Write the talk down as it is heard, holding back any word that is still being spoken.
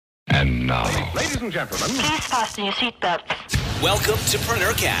And now, ladies and gentlemen, please fasten your seatbelts. Welcome to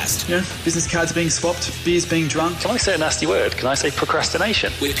PreneurCast. Yeah, business cards are being swapped, beers being drunk. Can I say a nasty word? Can I say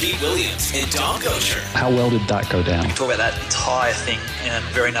procrastination? With Pete Williams and Dom Gosher. how well did that go down? We can talk about that entire thing in a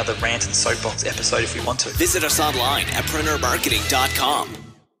very another rant and soapbox episode if we want to. Visit us online at PreneurMarketing.com.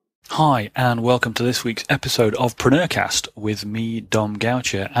 Hi, and welcome to this week's episode of PreneurCast with me, Dom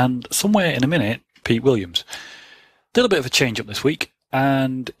Goucher, and somewhere in a minute, Pete Williams. A little bit of a change-up this week,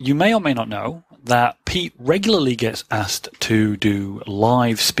 and you may or may not know that Pete regularly gets asked to do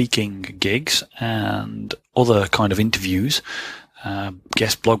live speaking gigs and other kind of interviews,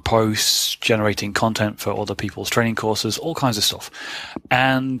 guest blog posts, generating content for other people's training courses, all kinds of stuff.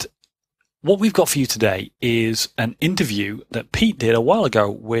 And what we've got for you today is an interview that Pete did a while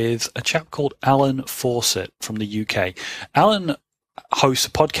ago with a chap called Alan Fawcett from the UK. Alan hosts a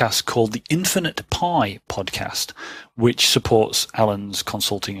podcast called the Infinite Pi podcast, which supports Alan's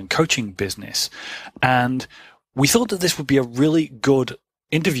consulting and coaching business. And we thought that this would be a really good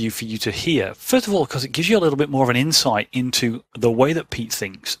interview for you to hear. First of all, because it gives you a little bit more of an insight into the way that Pete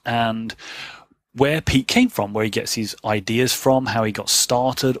thinks and where Pete came from, where he gets his ideas from, how he got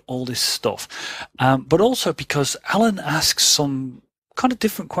started, all this stuff. But also because Alan asks some kind of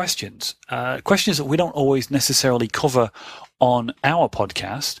different questions, questions that we don't always necessarily cover on our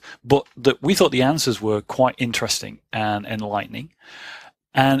podcast, but that we thought the answers were quite interesting and enlightening.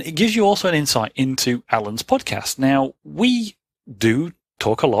 And it gives you also an insight into Alan's podcast. Now, we do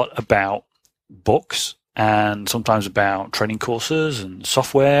talk a lot about books and sometimes about training courses and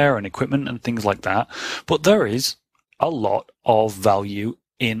software and equipment and things like that. But there is a lot of value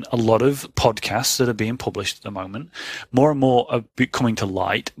in a lot of podcasts that are being published at the moment. More and more are coming to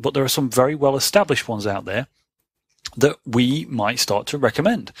light, but there are some very well-established ones out there that we might start to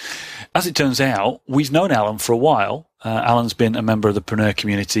recommend. As it turns out, we've known Alan for a while. Alan's been a member of the Preneur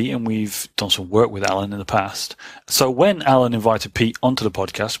community, and we've done some work with Alan in the past. So when Alan invited Pete onto the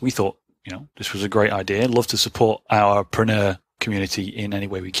podcast, we thought, this was a great idea. Love to support our Preneur community in any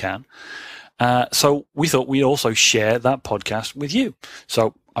way we can. So we thought we'd also share that podcast with you.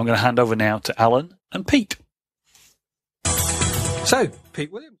 So I'm going to hand over now to Alan and Pete. So,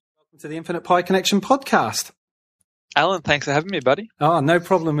 Pete Williams, welcome to the Infinite Pi Connection podcast. Alan, thanks for having me, buddy. Oh, no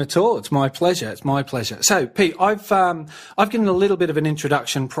problem at all. It's my pleasure. It's my pleasure. So, Pete, I've given a little bit of an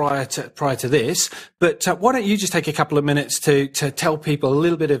introduction prior to this, but why don't you just take a couple of minutes to tell people a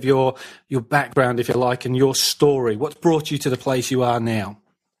little bit of your background, if you like, and your story. What's brought you to the place you are now?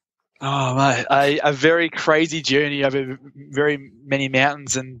 Oh, mate, a very crazy journey over very many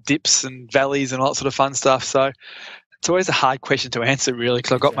mountains and dips and valleys and all that sort of fun stuff. So it's always a hard question to answer, really,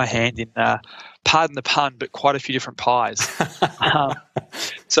 because I've got my hand in, pardon the pun, but quite a few different pies.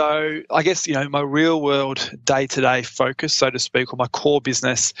 So I guess, my real world day-to-day focus, so to speak, or my core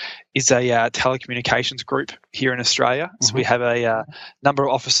business is a telecommunications group here in Australia. So we have a number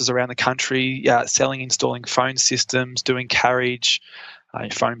of offices around the country selling, installing phone systems, doing carriage,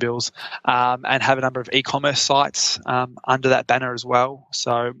 phone bills, and have a number of e-commerce sites under that banner as well.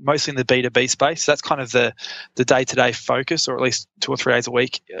 So mostly in the B2B space. So that's kind of the day-to-day focus, or at least 2 or 3 days a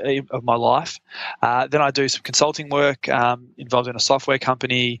week of my life. Then I do some consulting work, involved in a software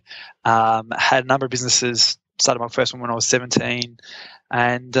company, had a number of businesses, started my first one when I was 17,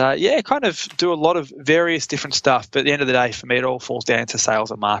 and kind of do a lot of various different stuff. But at the end of the day, for me, it all falls down to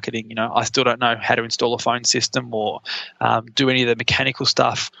sales and marketing. I still don't know how to install a phone system or do any of the mechanical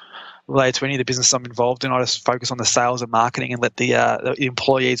stuff related to any of the business I'm involved in. I just focus on the sales and marketing and let the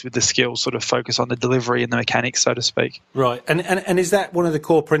employees with the skills sort of focus on the delivery and the mechanics, so to speak. Right. And is that one of the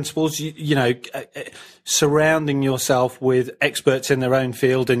core principles, surrounding yourself with experts in their own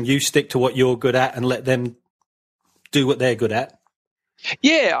field, and you stick to what you're good at and let them do what they're good at?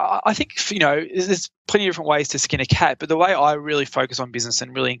 Yeah, I think, there's plenty of different ways to skin a cat, but the way I really focus on business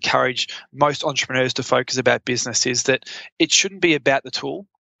and really encourage most entrepreneurs to focus about business is that it shouldn't be about the tool,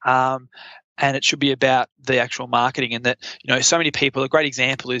 and it should be about the actual marketing. And that, so many people, a great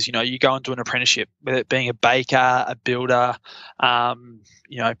example is, you go into an apprenticeship, whether it being a baker, a builder,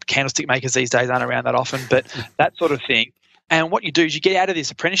 candlestick makers these days aren't around that often, but that sort of thing. And what you do is you get out of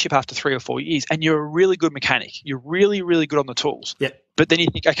this apprenticeship after 3 or 4 years and you're a really good mechanic. You're really, really good on the tools. Yep. But then you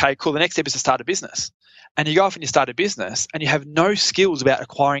think, okay, cool, the next step is to start a business. And you go off and you start a business and you have no skills about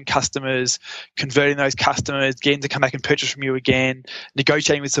acquiring customers, converting those customers, getting them to come back and purchase from you again,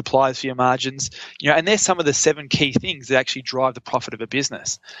 negotiating with suppliers for your margins. And there's some of the 7 key things that actually drive the profit of a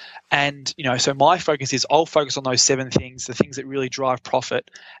business. And, so my focus is I'll focus on those 7 things, the things that really drive profit.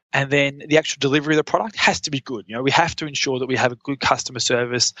 And then the actual delivery of the product has to be good. We have to ensure that we have a good customer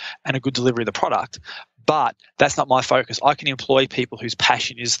service and a good delivery of the product. But that's not my focus. I can employ people whose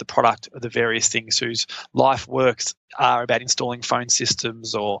passion is the product of the various things, whose life works are about installing phone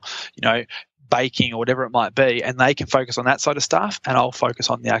systems or, baking or whatever it might be, and they can focus on that side of stuff, and I'll focus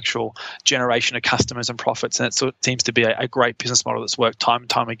on the actual generation of customers and profits. And it sort of seems to be a great business model that's worked time and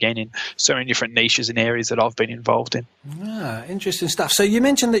time again in so many different niches and areas that I've been involved in. Ah, interesting stuff. So you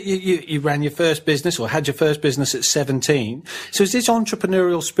mentioned that you ran your first business or had your first business at 17. So has this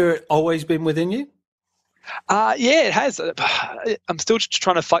entrepreneurial spirit always been within you? Yeah, it has. I'm still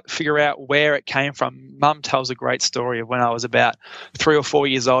trying to figure out where it came from. Mum tells a great story of when I was about 3 or 4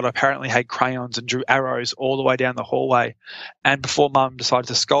 years old. I apparently had crayons and drew arrows all the way down the hallway. And before Mum decided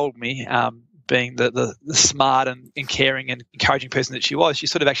to scold me, being the smart and caring and encouraging person that she was, she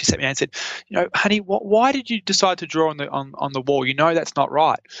sort of actually sat me down and said, honey, why did you decide to draw on the wall? That's not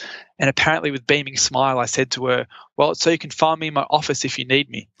right. And apparently with beaming smile, I said to her, well, it's so you can find me in my office if you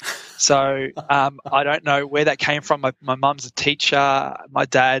need me. So I don't know where that came from. My mum's a teacher. My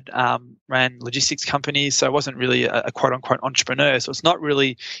dad ran logistics companies, so I wasn't really a quote-unquote entrepreneur. So it's not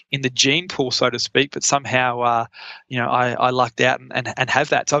really in the gene pool, so to speak, but somehow, I lucked out and have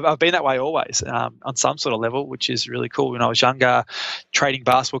that. So I've been that way always on some sort of level, which is really cool. When I was younger, trading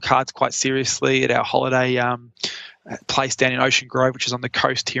basketball cards quite seriously at our holiday place down in Ocean Grove, which is on the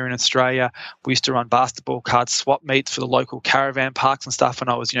coast here in Australia. We used to run basketball card swap meets for the local caravan parks and stuff when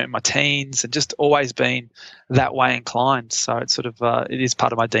I was, in my teens, and just always been that way inclined. So it's sort of, it is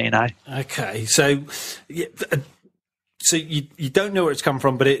part of my DNA. Okay. So, so you don't know where it's come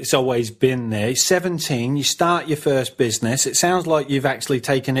from, but it's always been there. 17, you start your first business. It sounds like you've actually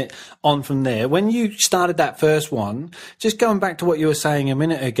taken it on from there. When you started that first one, just going back to what you were saying a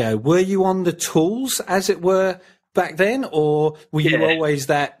minute ago, were you on the tools, as it were, back then, or were you always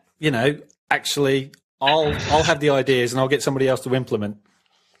that, actually, I'll have the ideas and I'll get somebody else to implement?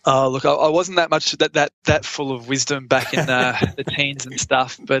 Oh, look, I wasn't that much that full of wisdom back in the teens and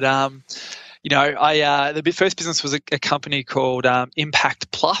stuff, but the first business was a company called Impact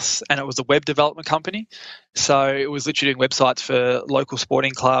Plus, and it was a web development company. So it was literally doing websites for local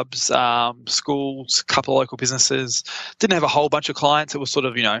sporting clubs, schools, a couple of local businesses. Didn't have a whole bunch of clients. It was sort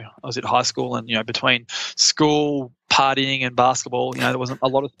of, I was at high school and, between school, partying and basketball, there wasn't a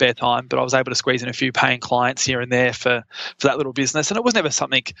lot of spare time, but I was able to squeeze in a few paying clients here and there for that little business. And it was never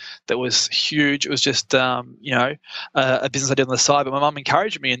something that was huge. It was just, a business I did on the side. But my mum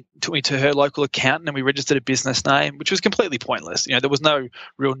encouraged me and took me to her local accountant, and we registered a business name, which was completely pointless. There was no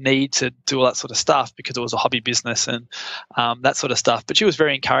real need to do all that sort of stuff because it was a hobby business and that sort of stuff. But she was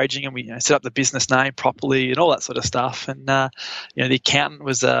very encouraging, and we set up the business name properly and all that sort of stuff. And the accountant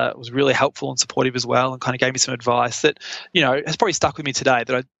was really helpful and supportive as well, and kind of gave me some advice that has probably stuck with me today,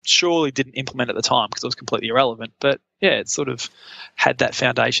 that I surely didn't implement at the time because it was completely irrelevant. But yeah, it sort of had that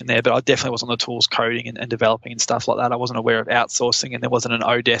foundation there. But I definitely was on the tools coding and developing and stuff like that. I wasn't aware of outsourcing, and there wasn't an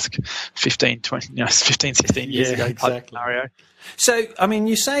Odesk 15, 16 years ago type scenario. So, I mean,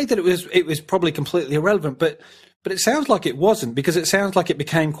 you say that it was probably completely irrelevant, but it sounds like it wasn't, because it sounds like it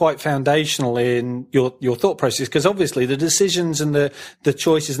became quite foundational in your thought process, because obviously the decisions and the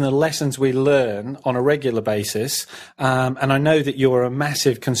choices and the lessons we learn on a regular basis, and I know that you're a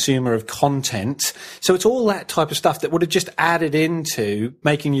massive consumer of content, so it's all that type of stuff that would have just added into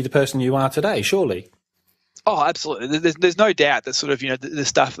making you the person you are today, surely. Oh, absolutely. There's no doubt that sort of, the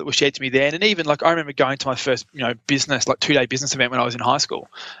stuff that was shared to me then. And even like I remember going to my first, business, like 2-day business event when I was in high school.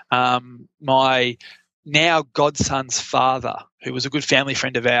 My now godson's father, who was a good family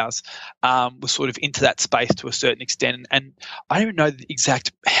friend of ours, was sort of into that space to a certain extent. And I don't even know the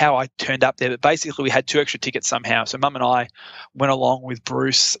exact how I turned up there, but basically we had 2 extra tickets somehow. So Mum and I went along with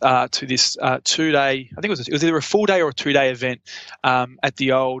Bruce to this 2-day, I think it was either a full day or a 2-day event at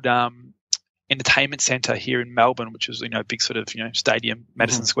the old entertainment centre here in Melbourne, which was a big sort of stadium,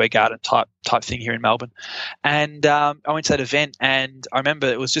 Madison Square Garden type thing here in Melbourne. And I went to that event, and I remember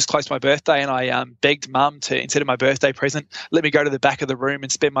it was just close to my birthday, and I begged Mum to, instead of my birthday present, let me go to the back of the room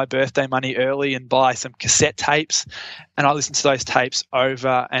and spend my birthday money early and buy some cassette tapes. And I listened to those tapes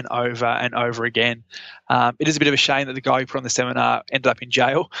over and over and over again. It is a bit of a shame that the guy who put on the seminar ended up in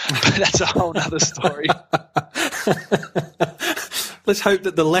jail, but that's a whole other story. Let's hope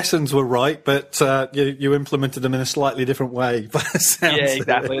that the lessons were right, but you implemented them in a slightly different way. Yeah,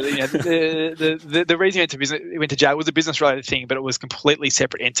 exactly. The reason he went to jail was a business-related thing, but it was a completely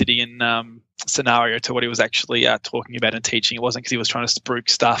separate entity, and scenario to what he was actually talking about and teaching. It wasn't because he was trying to spruik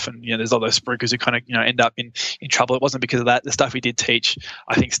stuff, and there's all those spruikers who kind of end up in trouble. It wasn't because of that. The stuff he did teach,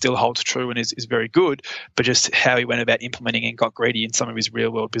 I think, still holds true and is very good, but just how he went about implementing and got greedy in some of his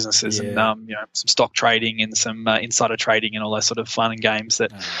real world businesses, and some stock trading and some insider trading and all those sort of fun and games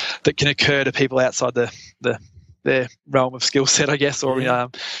that can occur to people outside their realm of skill set, I guess, or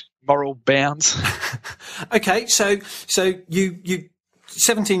moral bounds. Okay, so you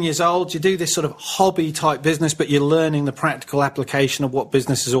 17 years old, you do this sort of hobby type business, but you're learning the practical application of what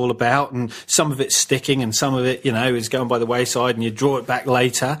business is all about, and some of it's sticking and some of it, is going by the wayside, and you draw it back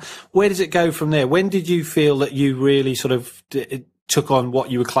later. Where does it go from there? When did you feel that you really sort of took on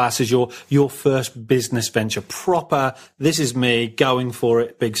what you would class as your first business venture? Proper, this is me going for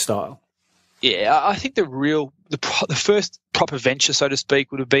it, big style. Yeah, I think the first proper venture, so to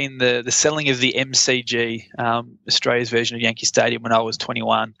speak, would have been the selling of the MCG, Australia's version of Yankee Stadium, when I was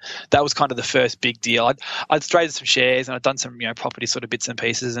 21. That was kind of the first big deal. I'd traded some shares and I'd done some property sort of bits and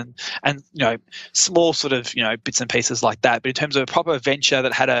pieces and small sort of bits and pieces like that. But in terms of a proper venture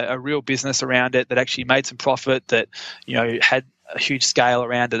that had a real business around it, that actually made some profit, that had a huge scale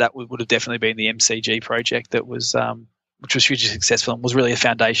around it, that would have definitely been the MCG project. That was which was hugely successful and was really a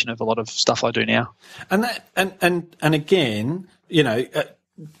foundation of a lot of stuff I do now. And that, and again,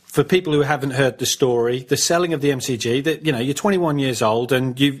 for people who haven't heard the story, the selling of the MCG, that you're 21 years old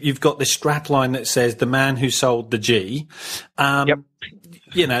and you've got this strap line that says "the man who sold the G." Yep.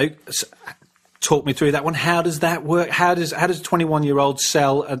 Talk me through that one. How does that work? How does a 21-year-old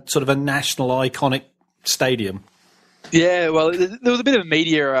sell a sort of a national iconic stadium? Yeah, well, there was a bit of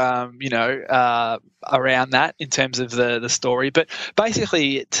media, around that in terms of the story. But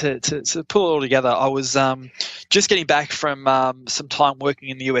basically, to pull it all together, I was just getting back from some time working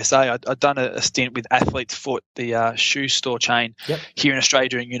in the USA. I'd done a stint with Athlete's Foot, the shoe store chain here in Australia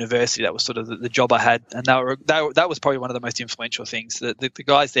during university. That was sort of the job I had, and that was probably one of the most influential things. The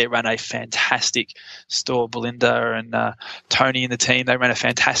guys there ran a fantastic store. Belinda and Tony and the team, they ran a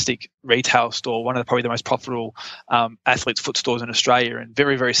fantastic retail store, one of probably the most profitable Athlete's Foot stores in Australia, and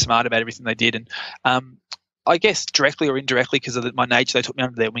very, very smart about everything they did. And I guess directly or indirectly, because of my nature, they took me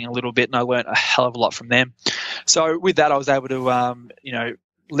under their wing a little bit, and I learned a hell of a lot from them. So with that, I was able to,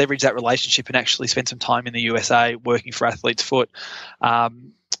 leverage that relationship and actually spend some time in the USA working for Athlete's Foot.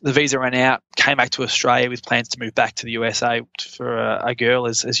 The visa ran out, came back to Australia with plans to move back to the USA for a girl,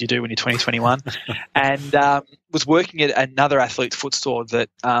 as you do when you're 20, 21, and was working at another Athlete's Foot store that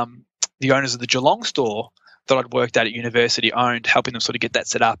the owners of the Geelong store that I'd worked at university owned, helping them sort of get that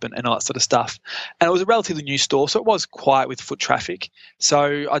set up and all that sort of stuff. And it was a relatively new store, so it was quiet with foot traffic.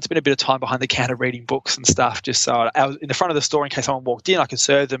 So I'd spend a bit of time behind the counter reading books and stuff, just so I was in the front of the store in case someone walked in, I could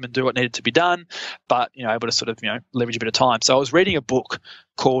serve them and do what needed to be done, but able to sort of leverage a bit of time. So I was reading a book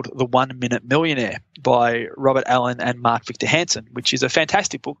called The 1 Minute Millionaire by Robert Allen and Mark Victor Hansen, which is a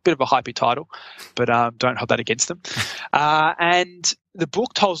fantastic book, bit of a hypey title, but don't hold that against them. And the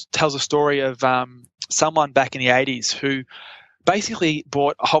book tells a story of someone back in the 80s who basically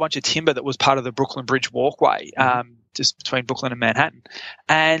bought a whole bunch of timber that was part of the Brooklyn Bridge walkway, just between Brooklyn and Manhattan,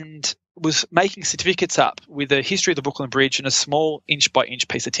 and was making certificates up with a history of the Brooklyn Bridge and a small inch-by-inch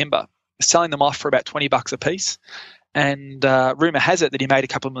piece of timber, selling them off for about $20 a piece. And rumor has it that he made a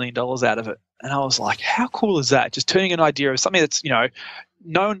couple of $1 million out of it. And I was like, how cool is that? Just turning an idea of something that's,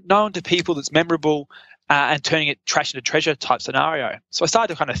 known to people, that's memorable, and turning it trash into treasure type scenario. So I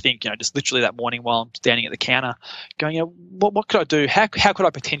started to kind of think, just literally that morning while I'm standing at the counter going, what could I do? How could I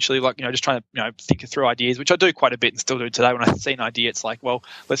potentially just trying to, think through ideas, which I do quite a bit and still do today. When I see an idea, it's like, well,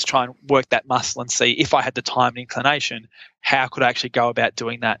 let's try and work that muscle and see if I had the time and inclination, how could I actually go about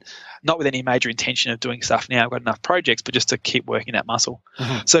doing that? Not with any major intention of doing stuff now. I've got enough projects, but just to keep working that muscle.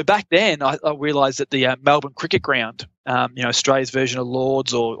 Mm-hmm. So back then I realised that the Melbourne Cricket Ground, Australia's version of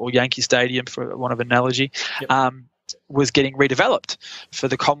Lord's or Yankee Stadium, for one of an analogy, was getting redeveloped for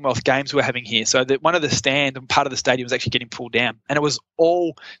the Commonwealth Games we're having here. So that one of the stand and part of the stadium was actually getting pulled down, and it was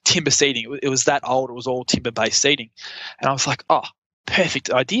all timber seating. It was that old. It was all timber-based seating. And I was like, oh,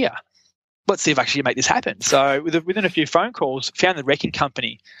 perfect idea. Let's see if I actually make this happen. So within a few phone calls, found the wrecking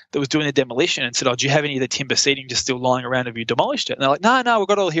company that was doing the demolition and said, do you have any of the timber seating just still lying around? Have you demolished it? And they're like, no, we've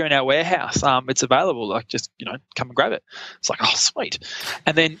got it all here in our warehouse. It's available. Just, come and grab it. It's like, oh, sweet.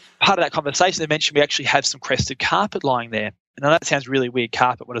 And then part of that conversation, they mentioned we actually have some crested carpet lying there. And I know that sounds really weird,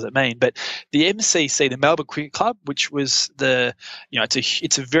 carpet, what does it mean? But the MCC, the Melbourne Cricket Club, which was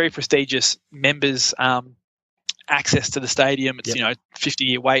it's a very prestigious members access to the stadium. It's,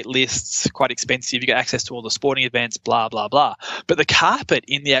 50-year wait lists, quite expensive. You get access to all the sporting events, blah, blah, blah. But the carpet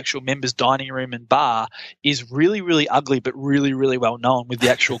in the actual members' dining room and bar is really, really ugly, but really, really well known with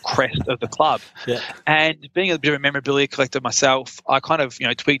the actual crest of the club. Yeah. And being a bit of a memorabilia collector myself, I kind of,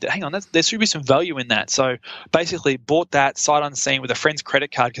 tweaked it. Hang on, there should be some value in that. So basically bought that sight unseen with a friend's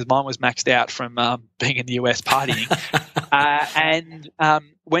credit card because mine was maxed out from being in the US partying. And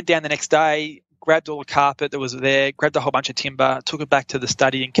went down the next day, grabbed all the carpet that was there, grabbed a whole bunch of timber, took it back to the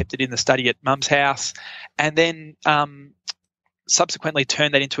study and kept it in the study at Mum's house, and then subsequently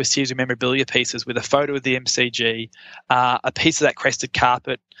turned that into a series of memorabilia pieces with a photo of the MCG, a piece of that crested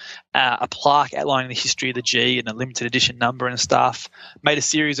carpet, a plaque outlining the history of the G and a limited edition number and stuff. Made a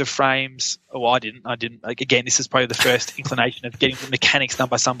series of frames. Oh, I didn't. Again, this is probably the first inclination of getting the mechanics done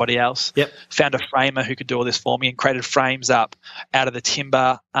by somebody else. Yep. Found a framer who could do all this for me and created frames up out of the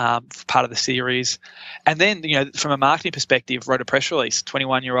timber for part of the series. And then, from a marketing perspective, wrote a press release.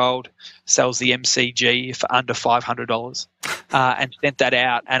 21-year-old sells the MCG for under $500. And sent that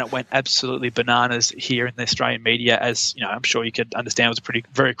out, and it went absolutely bananas here in the Australian media. As I'm sure you could understand, it was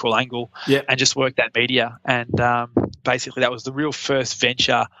a very cool angle. Yep. And just worked that media. And basically, that was the real first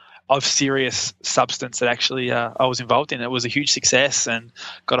venture of serious substance that actually I was involved in. It was a huge success, and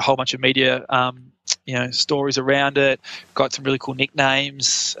got a whole bunch of media, stories around it. Got some really cool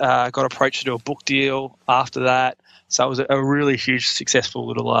nicknames. Got approached to do a book deal after that. So it was a really huge, successful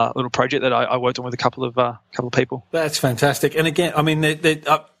little project that I worked on with a couple of people. That's fantastic. And again, I mean,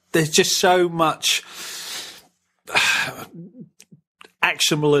 there's just so much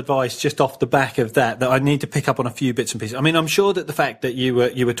actionable advice just off the back of that I need to pick up on a few bits and pieces. I mean, I'm sure that the fact that you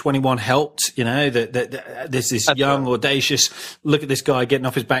were 21 helped, that there's this young, audacious, look at this guy getting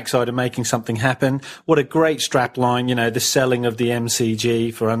off his backside and making something happen. What a great strap line, the selling of the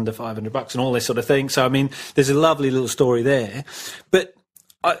MCG for under $500 and all this sort of thing. So, I mean, there's a lovely little story there. But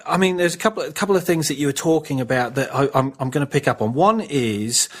I mean, there's a couple of things that you were talking about that I'm going to pick up on. One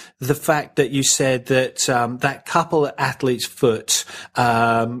is the fact that you said that that couple at Athlete's Foot,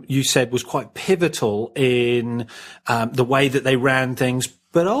 you said was quite pivotal in the way that they ran things,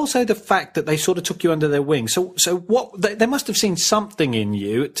 but also the fact that they sort of took you under their wing. So what they must have seen something in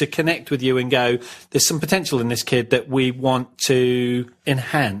you to connect with you and go, there's some potential in this kid that we want to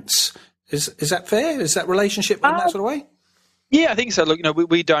enhance. Is that fair? Is that relationship in that sort of way? Yeah, I think so. Look,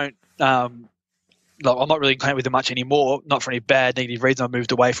 we don't. I'm not really connected with them much anymore. Not for any bad, negative reason. I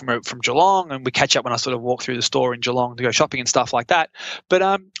moved away from Geelong, and we catch up when I sort of walk through the store in Geelong to go shopping and stuff like that. But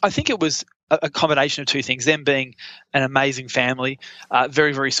I think it was a combination of two things: them being an amazing family,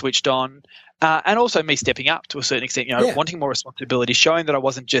 very, very switched on, and also me stepping up to a certain extent. Wanting more responsibility, showing that I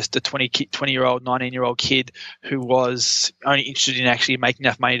wasn't just a 20-year-old, 19-year-old kid who was only interested in actually making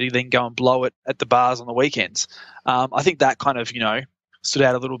enough money to then go and blow it at the bars on the weekends. I think that kind of, stood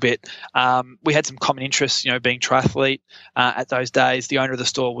out a little bit. We had some common interests, being triathlete at those days. The owner of the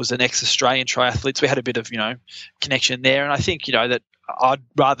store was an ex-Australian triathlete, so we had a bit of, connection there. And I think, that I'd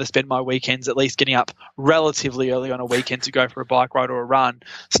rather spend my weekends at least getting up relatively early on a weekend to go for a bike ride or a run,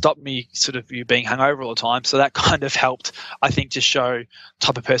 stop me sort of being hungover all the time. So that kind of helped, I think, to show the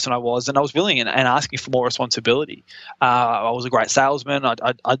type of person I was. And I was willing and asking for more responsibility. I was a great salesman.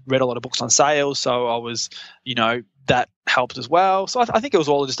 I'd read a lot of books on sales, so I was, that helped as well. So I think it was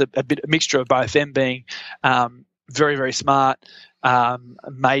all just a mixture of both them being very, very smart,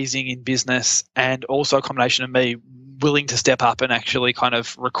 amazing in business, and also a combination of me willing to step up and actually kind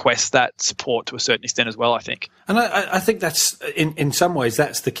of request that support to a certain extent as well, I think. And I think that's, in some ways,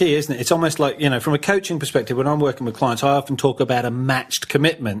 that's the key, isn't it? It's almost like, from a coaching perspective, when I'm working with clients, I often talk about a matched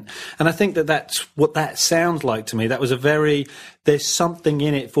commitment. And I think that that's what that sounds like to me. That was there's something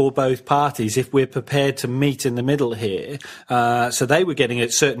in it for both parties if we're prepared to meet in the middle here. So they were getting a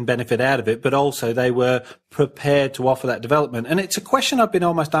certain benefit out of it, but also they were prepared to offer that development. And it's a question I've been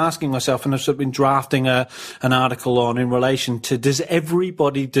almost asking myself, and I've sort of been drafting an article on in relation to, does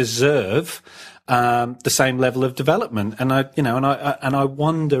everybody deserve the same level of development? And I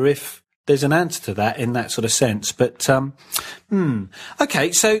wonder if there's an answer to that in that sort of sense. But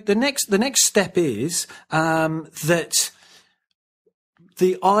okay, so the next step is that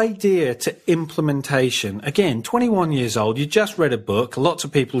the idea to implementation. Again, 21 years old, you just read a book. Lots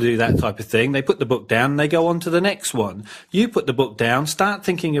of people do that type of thing. They put the book down and they go on to the next one. You put the book down, start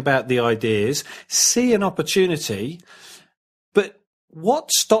thinking about the ideas, see an opportunity. But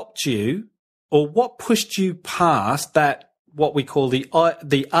what stopped you, or what pushed you past that, what we call the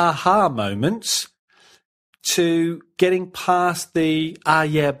aha moments, to getting past the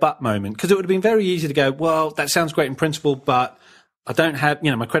yeah, but moment? Because it would have been very easy to go, well, that sounds great in principle, but I don't have,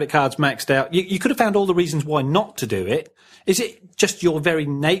 my credit card's maxed out. You could have found all the reasons why not to do it. Is it just your very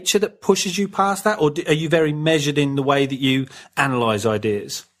nature that pushes you past that, or are you very measured in the way that you analyse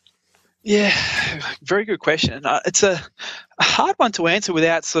ideas? Yeah, very good question. It's a hard one to answer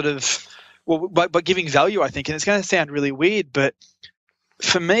without sort of, by giving value, I think. And it's going to sound really weird, but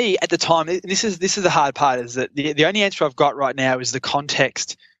for me at the time, this is the hard part, is that the only answer I've got right now is the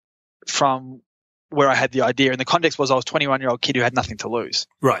context from where I had the idea. And the context was I was a 21-year-old kid who had nothing to lose.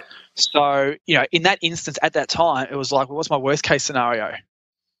 Right. So, in that instance at that time, it was like, well, what's my worst case scenario?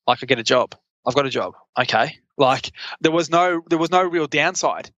 Like, I get a job. I've got a job. Okay. Like, there was no real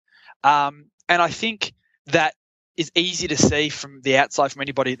downside. And I think that is easy to see from the outside, from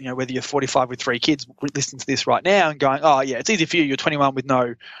anybody, whether you're 45 with 3 kids listening to this right now and going, oh yeah, it's easy for you. You're 21 with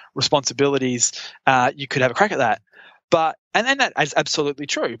no responsibilities. You could have a crack at that. But, and that is absolutely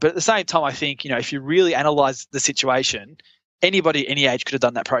true. But at the same time, I think, if you really analyze the situation, anybody, any age could have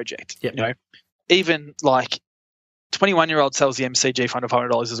done that project. Yep. Even like 21-year-old sells the MCG for under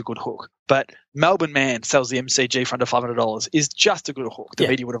 $500 is a good hook. But Melbourne man sells the MCG for under $500 is just a good hook the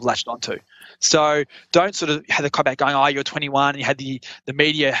media would have latched onto. So don't sort of have the cop out going, oh, you're 21, and you had the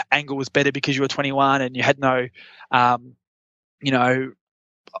media angle was better because you were 21 and you had no,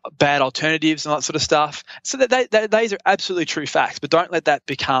 bad alternatives and that sort of stuff. So those are absolutely true facts, but don't let that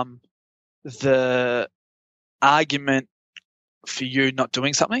become the argument for you not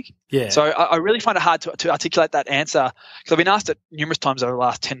doing something. Yeah. So I really find it hard to articulate that answer, because I've been asked it numerous times over the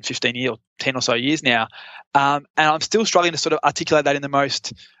last 10, 15 years, 10 or so years now, and I'm still struggling to sort of articulate that in the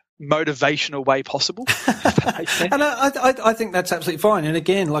most motivational way possible. And I think that's absolutely fine. And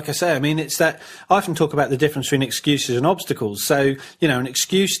again, like I say, I mean, it's that I often talk about the difference between excuses and obstacles. So, an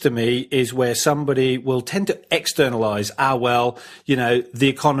excuse to me is where somebody will tend to externalize, the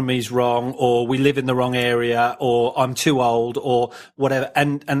economy's wrong, or we live in the wrong area, or I'm too old, or whatever.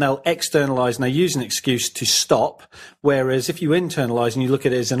 And they'll externalize and they use an excuse to stop. Whereas if you internalize and you look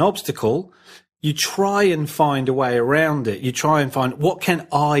at it as an obstacle, you try and find a way around it. You try and find, what can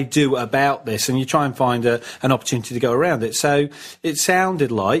I do about this? And you try and find an opportunity to go around it. So it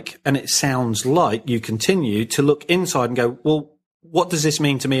sounded like, and it sounds like, you continue to look inside and go, well, what does this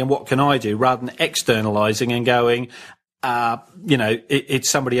mean to me and what can I do? Rather than externalizing and going, it's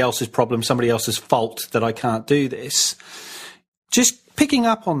somebody else's problem, somebody else's fault that I can't do this. Just picking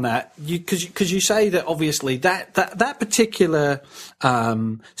up on that, because you say that obviously that particular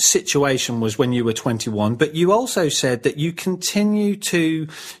situation was when you were 21, but you also said that you continue to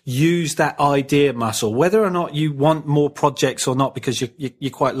use that idea muscle, whether or not you want more projects or not, because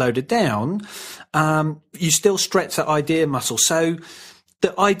you're quite loaded down. You still stretch that idea muscle, so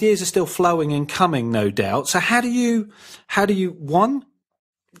the ideas are still flowing and coming, no doubt. So how do you one,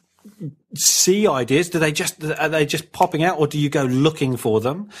 see ideas? Are they just popping out, or do you go looking for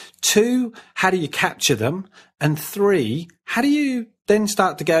them? 2, how do you capture them? And 3, how do you then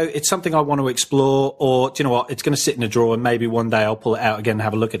start to go, it's something I want to explore, or do you know what, it's going to sit in a drawer and maybe one day I'll pull it out again and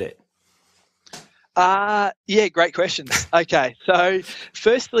have a look at it? Yeah, great questions. Okay, so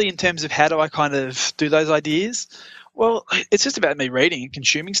firstly, in terms of how do I kind of do those ideas? Well, it's just about me reading and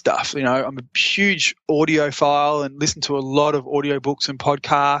consuming stuff. I'm a huge audiophile and listen to a lot of audiobooks and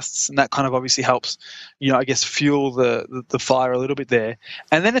podcasts, and that kind of obviously helps, I guess, fuel the fire a little bit there.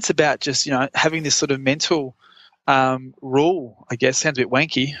 And then it's about just, having this sort of mental rule, I guess, sounds a bit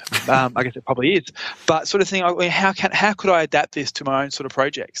wanky. I guess it probably is, but sort of thing, how could I adapt this to my own sort of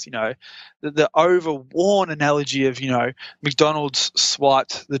projects? The overworn analogy of, McDonald's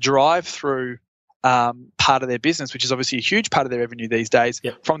swiped the drive-through part of their business, which is obviously a huge part of their revenue these days,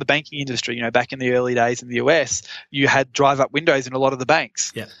 from the banking industry. Back in the early days in the US, you had drive-up windows in a lot of the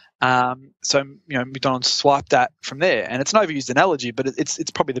banks. So McDonald's swiped that from there, and it's an overused analogy, but it's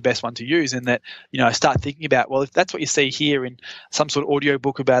probably the best one to use, in that start thinking about, well, if that's what you see here in some sort of audio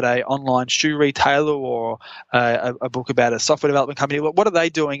book about a online shoe retailer, or a book about a software development company, what are they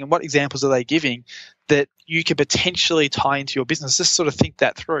doing and what examples are they giving that you could potentially tie into your business? Just sort of think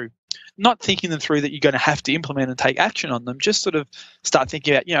that through. Not thinking them through that you're going to have to implement and take action on them. Just sort of start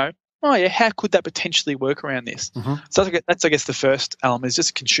thinking about, oh yeah, how could that potentially work around this? Mm-hmm. So that's, I guess, the first element, is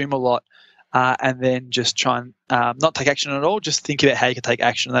just consume a lot, and then just try and not take action at all. Just think about how you can take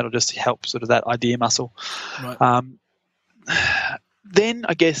action, and that'll just help sort of that idea muscle. Right. Then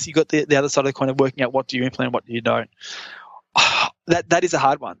I guess you got the other side of the coin of working out what do you implement and what do you don't. That is a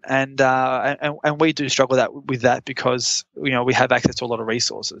hard one, and we do struggle with that because we have access to a lot of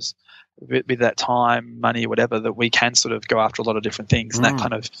resources, with that time, money, whatever, that we can sort of go after a lot of different things, and that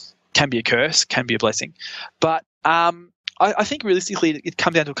kind of can be a curse, can be a blessing. But I think realistically it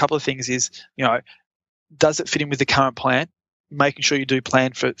comes down to a couple of things: is does it fit in with the current plan? making sure you do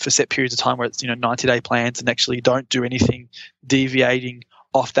plan for set periods of time where it's 90-day plans, and actually don't do anything deviating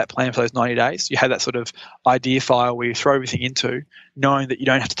off that plan for those 90 days. You have that sort of idea file where you throw everything into, knowing that you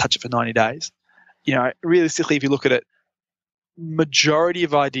don't have to touch it for 90 days. Realistically, if you look at it, majority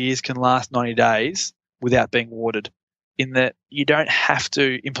of ideas can last 90 days without being watered, in that you don't have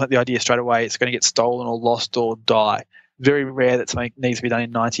to implement the idea straight away. It's going to get stolen or lost or die. Very rare that something needs to be done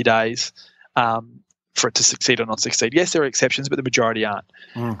in 90 days for it to succeed or not succeed. Yes, there are exceptions, but the majority aren't.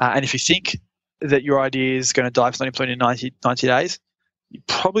 And if you think that your idea is going to die for something implemented in 90 days, you're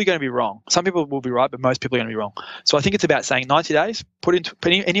probably going to be wrong. Some people will be right, but most people are going to be wrong. So I think it's about saying 90 days, put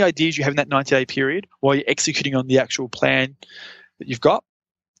any ideas you have in that 90-day period while you're executing on the actual plan that you've got.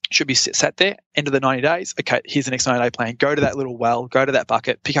 Should be sat there, end of the 90 days. Okay, here's the next 90-day plan. Go to that little well, go to that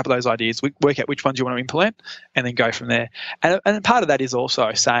bucket, pick up those ideas, work out which ones you want to implement, and then go from there. And part of that is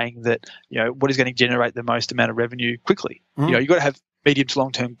also saying that, what is going to generate the most amount of revenue quickly. You've got to have medium to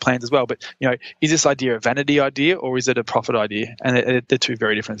long-term plans as well. But, is this idea a vanity idea or is it a profit idea? And they're two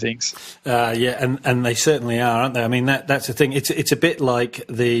very different things. And they certainly are, aren't they? I mean, that's the thing. It's a bit like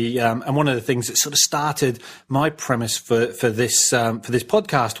and one of the things that sort of started my premise for this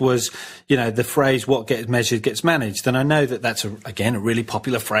podcast was, the phrase "what gets measured gets managed." And I know that that's a really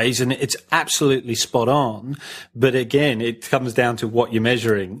popular phrase, and it's absolutely spot on. But again, it comes down to what you're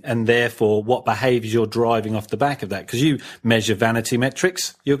measuring, and therefore what behaviours you're driving off the back of that. Because you measure vanity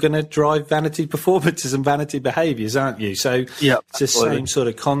metrics, you're going to drive vanity performances and vanity behaviours, aren't you? So it's the same sort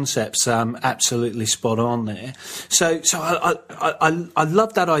of concepts. Absolutely spot on there. So I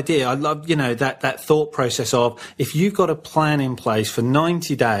love that idea. I love that thought process of, if you've got a plan in place for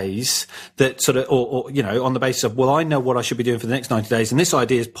 90 days that sort of or on the basis of, well, I know what I should be doing for the next 90 days, and this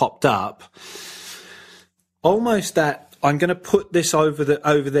idea has popped up, almost that I'm going to put this over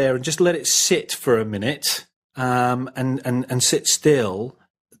there and just let it sit for a minute. And sit still,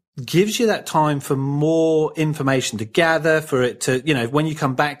 gives you that time for more information to gather, for it to, when you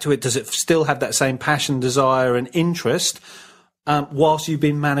come back to it, does it still have that same passion, desire and interest, whilst you've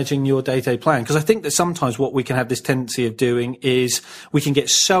been managing your day-to-day plan? Because I think that sometimes what we can have this tendency of doing is we can get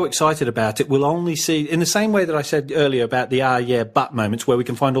so excited about it, we'll only see, in the same way that I said earlier about the yeah, but moments where we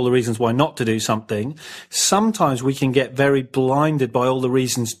can find all the reasons why not to do something, sometimes we can get very blinded by all the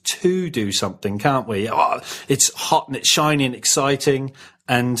reasons to do something, can't we? Oh, it's hot and it's shiny and exciting,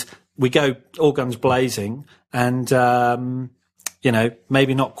 and we go all guns blazing, and,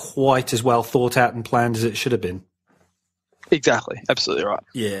 maybe not quite as well thought out and planned as it should have been. Exactly. Absolutely right.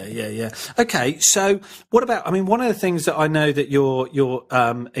 Yeah. Okay. So what about, one of the things that I know that you're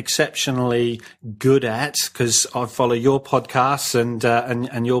exceptionally good at, because I follow your podcasts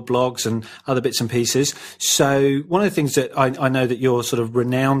and your blogs and other bits and pieces. So one of the things that I know that you're sort of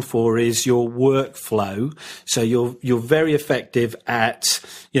renowned for is your workflow. So you're very effective at,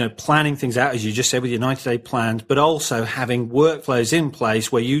 planning things out, as you just said, with your 90-day plans, but also having workflows in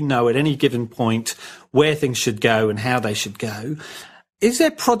place where at any given point where things should go and how they should go. Is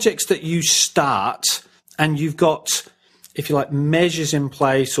there projects that you start and you've got, if you like, measures in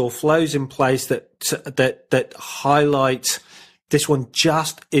place or flows in place that highlight this one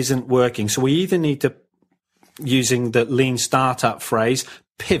just isn't working? So we either need to, using the lean startup phrase,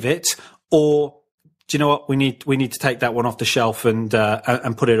 pivot, or do you know what, we need to take that one off the shelf and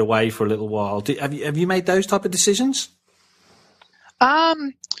put it away for a little while. Have you made those type of decisions?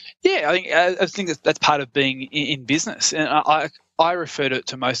 Yeah, I think that's part of being in business, and I refer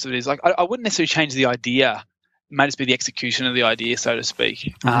to most of it as like I wouldn't necessarily change the idea; it may just be the execution of the idea, so to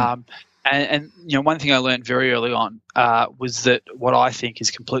speak. Mm-hmm. And one thing I learned very early on was that what I think is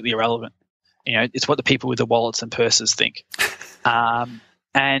completely irrelevant. It's what the people with the wallets and purses think.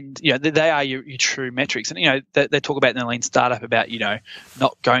 And they are your true metrics. And they talk about in the lean startup about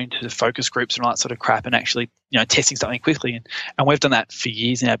not going to the focus groups and all that sort of crap, and actually testing something quickly. And we've done that for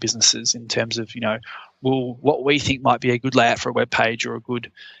years in our businesses in terms of what we think might be a good layout for a web page or a good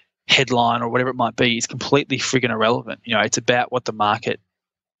headline or whatever it might be is completely friggin' irrelevant. It's about what the market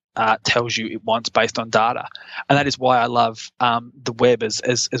tells you it wants based on data. And that is why I love the web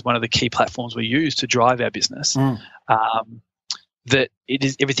as one of the key platforms we use to drive our business. That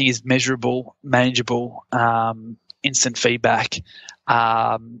everything is measurable, manageable, instant feedback.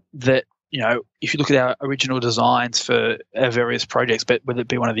 That if you look at our original designs for our various projects, but whether it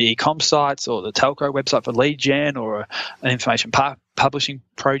be one of the e-com sites or the telco website for lead gen or an information publishing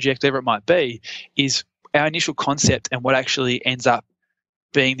project, whatever it might be, is our initial concept and what actually ends up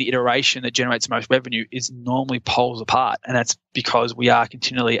being the iteration that generates the most revenue is normally poles apart, and that's because we are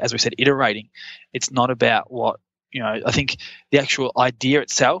continually, as we said, iterating. It's not about what. I think the actual idea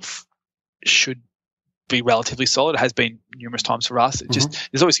itself should be relatively solid. It has been numerous times for us. It just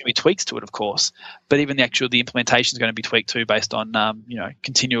there's always going to be tweaks to it, of course, but even the implementation is going to be tweaked too, based on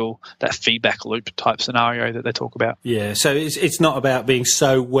continual that feedback loop type scenario that they talk about. Yeah, so it's not about being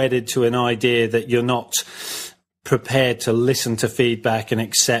so wedded to an idea that you're not prepared to listen to feedback and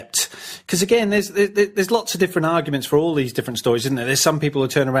accept, because again, there's lots of different arguments for all these different stories, isn't there? There's some people who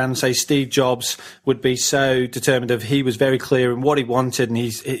turn around and say Steve Jobs would be so determined of he was very clear in what he wanted, and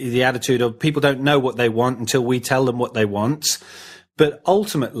he's the attitude of people don't know what they want until we tell them what they want. But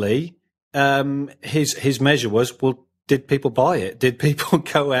ultimately, his measure was, well, did people buy it? Did people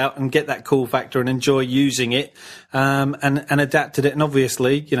go out and get that cool factor and enjoy using it, and adapted it? And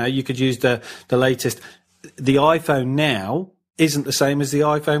obviously, you could use the latest. The iPhone now isn't the same as the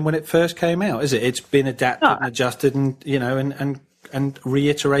iPhone when it first came out, is it? It's been adapted and adjusted and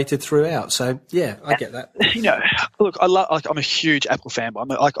reiterated throughout. So yeah, I get that. Look, I'm a huge Apple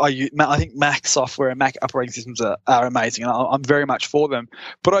fanboy. I think Mac software and Mac operating systems are amazing, and I'm very much for them.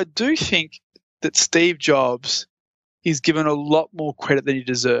 But I do think that Steve Jobs is given a lot more credit than he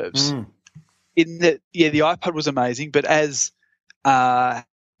deserves. In that, the iPod was amazing, but as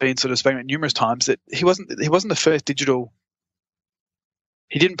been sort of spoken about numerous times, that he wasn't the first digital.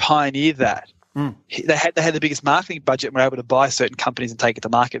 He didn't pioneer that. They had the biggest marketing budget and were able to buy certain companies and take it to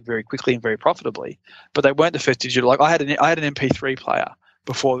market very quickly and very profitably. But they weren't the first digital. Like I had an MP3 player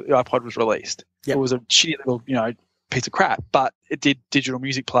before the iPod was released. Yep. It was a shitty little piece of crap, but it did digital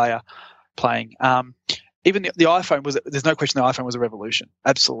music playing. Even the iPhone was. There's no question the iPhone was a revolution.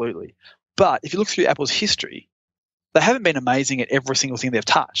 Absolutely. But if you look through Apple's history, they haven't been amazing at every single thing they've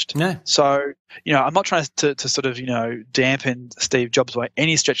touched. No. So, I'm not trying to sort of, dampen Steve Jobs by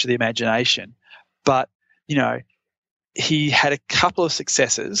any stretch of the imagination, but, he had a couple of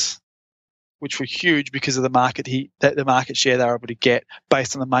successes which were huge because of the market share they were able to get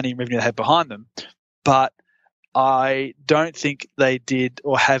based on the money and revenue they had behind them. But I don't think they did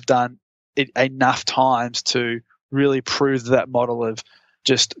or have done it enough times to really prove that model of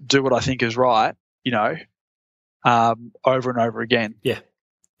just do what I think is right, over and over again.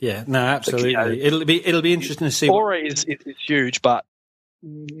 Yeah, no, absolutely. It'll be interesting to see. The story is huge, but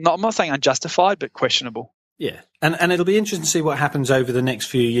I'm not saying unjustified, but questionable. Yeah, and it'll be interesting to see what happens over the next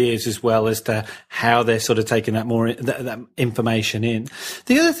few years as well as to how they're sort of taking that information in.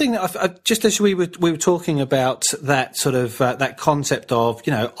 The other thing that just as we were talking about that sort of that concept of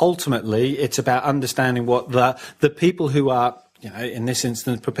ultimately it's about understanding what the people who are in this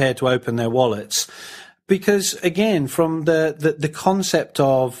instance prepared to open their wallets. Because again, from the concept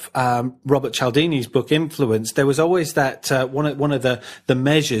of Robert Cialdini's book Influence, there was always that one of the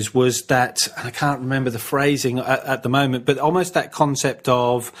measures was that, and I can't remember the phrasing at the moment, but almost that concept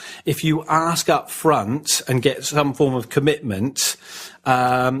of if you ask up front and get some form of commitment,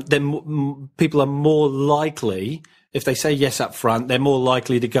 then people are more likely, if they say yes up front, they're more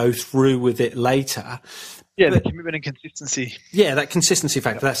likely to go through with it later. Yeah, the commitment and consistency. Yeah, that consistency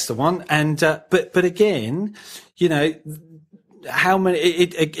factor, that's the one. And but again, how many?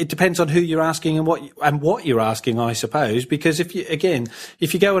 It depends on who you're asking and what you're asking, I suppose. Because if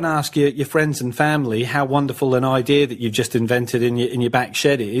you go and ask your friends and family how wonderful an idea that you've just invented in your back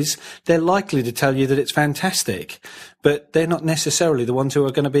shed is, they're likely to tell you that it's fantastic, but they're not necessarily the ones who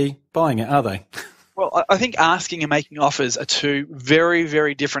are going to be buying it, are they? Well, I think asking and making offers are two very,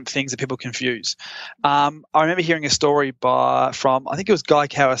 very different things that people confuse. I remember hearing a story from I think it was Guy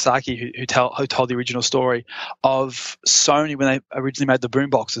Kawasaki who told the original story of Sony when they originally made the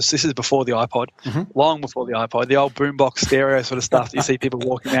boomboxes. This is before the iPod, long before the iPod, the old boombox stereo sort of stuff that you see people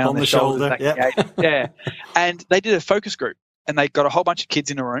walking around on their shoulders. Yeah. And they did a focus group. And they got a whole bunch of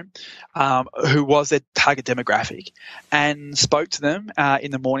kids in a room who was their target demographic and spoke to them in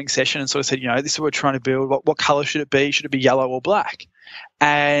the morning session and sort of said, this is what we're trying to build. What color should it be? Should it be yellow or black?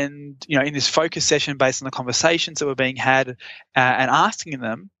 And, in this focus session based on the conversations that were being had and asking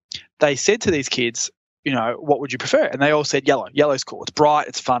them, they said to these kids, what would you prefer? And they all said yellow. Yellow's cool. It's bright.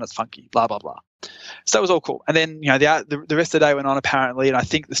 It's fun. It's funky, blah, blah, blah. So that was all cool. And then, the rest of the day went on apparently, and I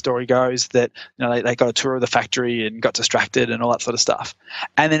think the story goes that, they got a tour of the factory and got distracted and all that sort of stuff.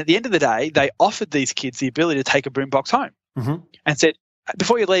 And then at the end of the day, they offered these kids the ability to take a boombox home and said,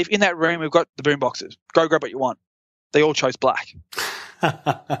 before you leave, in that room, we've got the boomboxes. Go grab what you want. They all chose black.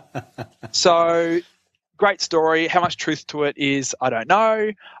 So great story. How much truth to it is, I don't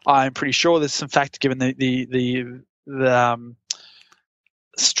know. I'm pretty sure there's some fact given the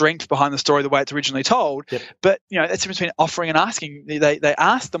strength behind the story the way it's originally told. Yep. But that's between offering and asking. They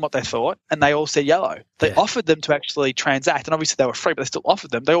asked them what they thought and they all said yellow. They offered them to actually transact, and obviously they were free, but they still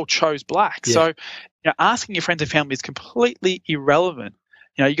offered them. They all chose black. So asking your friends and family is completely irrelevant.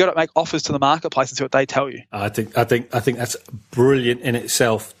 you got to make offers to the marketplace and see what they tell you. I think that's brilliant in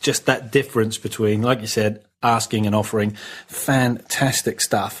itself. Just that difference between, like you said, asking and offering. Fantastic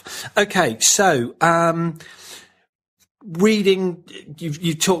stuff. Okay, so reading.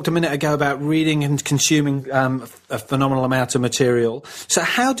 You talked a minute ago about reading and consuming a phenomenal amount of material. So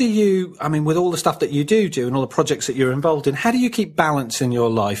how do you? I mean, with all the stuff that you do and all the projects that you're involved in, how do you keep balance in your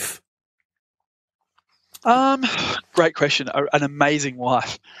life? Great question. An amazing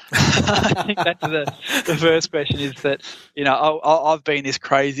wife. I think that's the first question is that, I've been this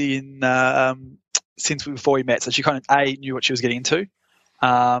crazy since before we met. So she kind of knew what she was getting into.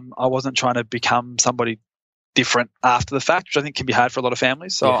 I wasn't trying to become somebody different after the fact, which I think can be hard for a lot of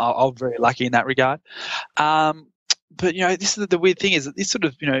families. So yeah. I'm very lucky in that regard. But this is the weird thing is that this sort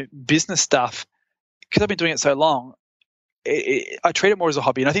of, business stuff, because I've been doing it so long, I treat it more as a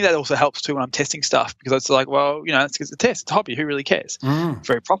hobby, and I think that also helps too when I'm testing stuff, because it's like, well, it's a test, it's a hobby. Who really cares?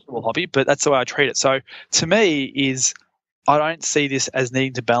 Very profitable hobby, but that's the way I treat it. So to me, I don't see this as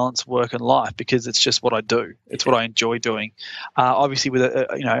needing to balance work and life, because it's just what I do. It's what I enjoy doing. Obviously, with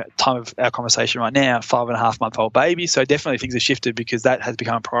time of our conversation right now, 5.5-month-old baby, so definitely things have shifted because that has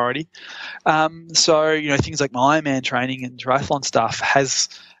become a priority. So things like my Ironman training and triathlon stuff has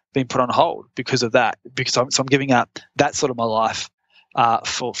been put on hold because of that, because I'm giving up that sort of my life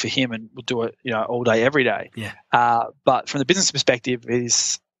for him, and we'll do it all day every day. Yeah. But from the business perspective,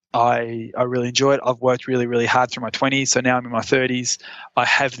 I really enjoy it. I've worked really, really hard through my 20s, so now I'm in my 30s. I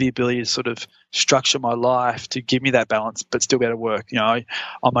have the ability to sort of structure my life to give me that balance, but still be able to work. I'm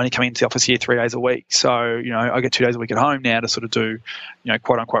only coming into the office here 3 days a week, so I get 2 days a week at home now to sort of do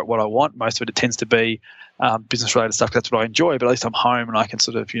quote unquote what I want. Most of it tends to be business related stuff. That's what I enjoy, but at least I'm home and I can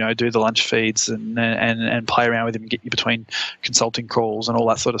sort of do the lunch feeds and play around with him and get you between consulting calls and all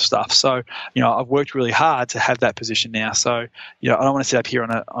that sort of stuff. So I've worked really hard to have that position now. So I don't want to sit up here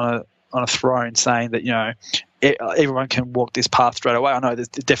on a throne saying that everyone can walk this path straight away. I know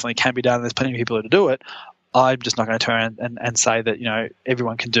it definitely can be done, and there's plenty of people to do it. I'm just not going to turn and say that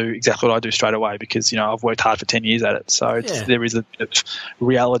everyone can do exactly what I do straight away, because I've worked hard for 10 years at it. So there is a bit of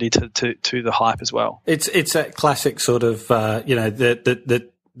reality to the hype as well. It's that classic sort of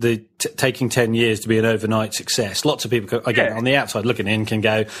taking 10 years to be an overnight success. Lots of people again on the outside looking in can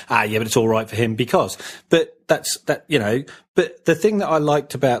go, but it's all right for him because. But that's that But the thing that I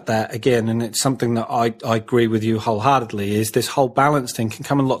liked about that, again, and it's something that I agree with you wholeheartedly, is this whole balance thing can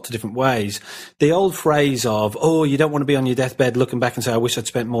come in lots of different ways. The old phrase of, you don't want to be on your deathbed looking back and say, I wish I'd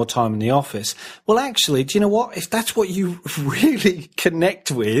spent more time in the office. Well, actually, do you know what? If that's what you really connect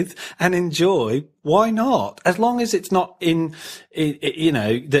with and enjoy, why not? As long as it's not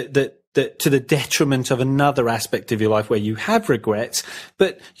that to the detriment of another aspect of your life where you have regrets.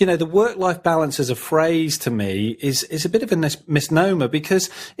 But, the work-life balance as a phrase to me is a bit of a misnomer, because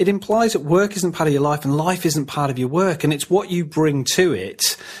it implies that work isn't part of your life and life isn't part of your work. And it's what you bring to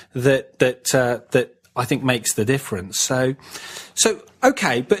it that I think makes the difference. So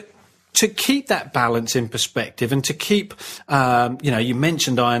okay, but to keep that balance in perspective and to keep, you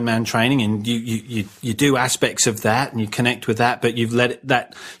mentioned Ironman training and you do aspects of that and you connect with that, but you've let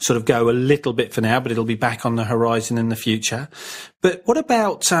that sort of go a little bit for now, but it'll be back on the horizon in the future. But what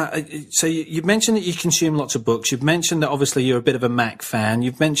about, so you mentioned that you consume lots of books. You've mentioned that obviously you're a bit of a Mac fan.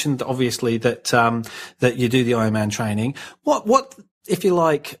 You've mentioned obviously that you do the Ironman training. What, if you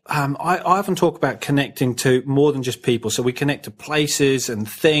like, I often talk about connecting to more than just people. So we connect to places and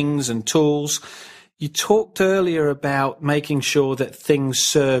things and tools. You talked earlier about making sure that things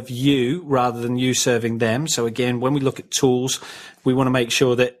serve you rather than you serving them. So again, when we look at tools, we want to make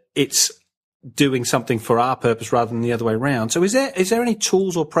sure that it's doing something for our purpose rather than the other way around. So is there any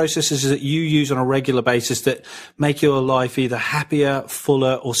tools or processes that you use on a regular basis that make your life either happier,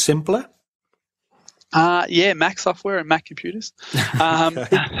 fuller, or simpler? Mac software and Mac computers. But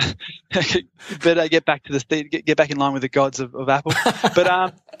get back to get back in line with the gods of Apple.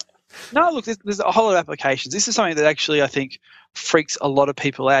 But no, look, there's a whole lot of applications. This is something that actually I think freaks a lot of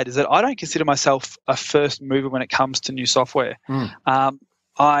people out, is that I don't consider myself a first mover when it comes to new software.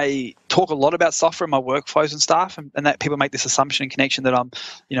 I talk a lot about software in my workflows and stuff, and that people make this assumption and connection that I'm,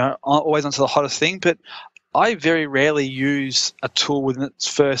 always onto the hottest thing. But I very rarely use a tool within its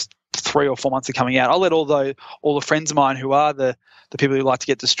first 3 or 4 months of coming out. I'll let all the friends of mine who are the people who like to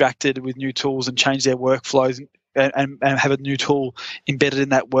get distracted with new tools and change their workflows and have a new tool embedded in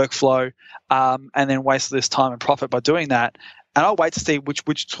that workflow, and then waste this time and profit by doing that. And I'll wait to see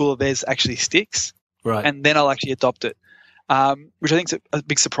which tool of theirs actually sticks, right? And then I'll actually adopt it. which I think is a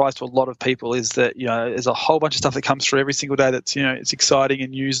big surprise to a lot of people, is that, there's a whole bunch of stuff that comes through every single day that's, it's exciting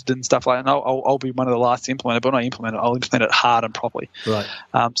and used and stuff like that. And I'll be one of the last to implement it, but when I implement it, I'll implement it hard and properly. Right.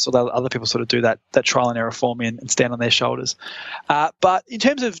 So that other people sort of do that trial and error for me and stand on their shoulders. But in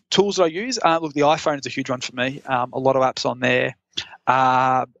terms of tools that I use, look, the iPhone is a huge one for me. A lot of apps on there.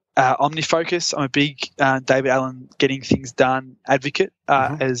 OmniFocus, I'm a big David Allen getting things done advocate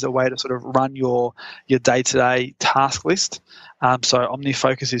as a way to sort of run your day-to-day task list. So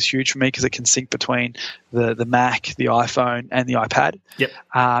OmniFocus is huge for me because it can sync between the Mac, the iPhone, and the iPad. Yep.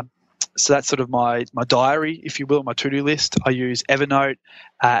 So that's sort of my diary, if you will, my to-do list. I use Evernote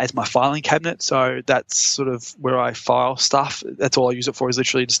as my filing cabinet. So that's sort of where I file stuff. That's all I use it for, is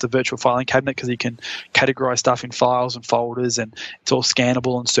literally just a virtual filing cabinet, because you can categorize stuff in files and folders, and it's all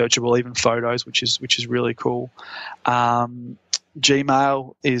scannable and searchable, even photos, which is really cool.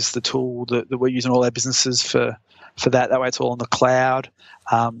 Gmail is the tool that we're using all our businesses for that. That way it's all on the cloud.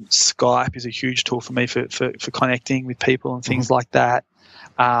 Skype is a huge tool for me for connecting with people and things like that.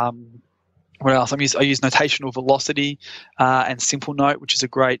 What else? I use Notational Velocity and Simple Note, which is a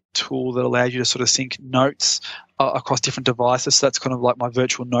great tool that allows you to sort of sync notes across different devices. So that's kind of like my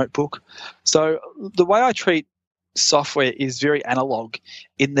virtual notebook. So the way I treat software is very analog,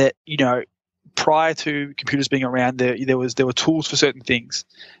 in that, prior to computers being around, there were tools for certain things.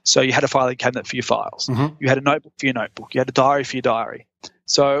 So you had a filing cabinet for your files. You had a notebook for your notebook. You had a diary for your diary.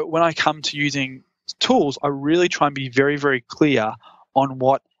 So when I come to using tools, I really try and be very, very clear on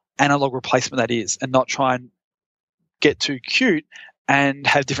what analog replacement that is, and not try and get too cute and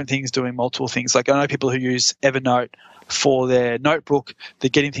have different things doing multiple things. Like, I know people who use Evernote for their notebook, their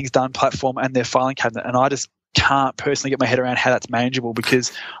getting things done platform, and their filing cabinet, and I just can't personally get my head around how that's manageable,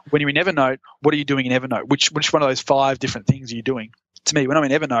 because when you're in Evernote, what are you doing in Evernote? Which one of those 5 different things are you doing? To me, when I'm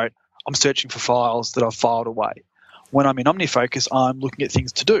in Evernote, I'm searching for files that I've filed away. When I'm in OmniFocus, I'm looking at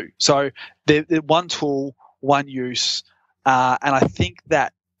things to do. So they're one tool, one use, and I think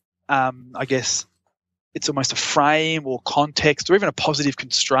that I guess it's almost a frame or context, or even a positive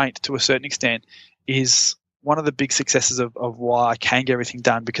constraint to a certain extent, is one of the big successes of why I can get everything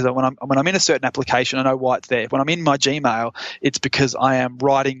done. Because when I'm in a certain application, I know why it's there. When I'm in my Gmail, it's because I am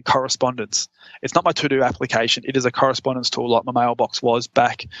writing correspondence. It's not my to-do application. It is a correspondence tool, like my mailbox was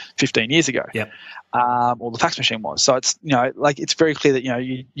back 15 years ago. Yep. Or the fax machine was. So it's, it's very clear that, your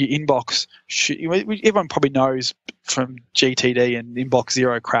inbox should, everyone probably knows from GTD and inbox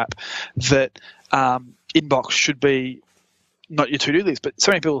zero crap that inbox should be not your to-do list, but so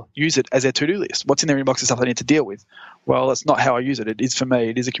many people use it as their to-do list. What's in their inbox is stuff they need to deal with. Well, that's not how I use it. It is, for me,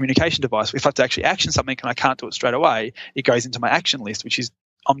 it is a communication device. If I have to actually action something and I can't do it straight away, it goes into my action list, which is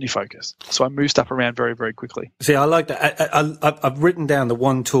OmniFocus. So I move stuff around very, very quickly. See, I like that. I've written down the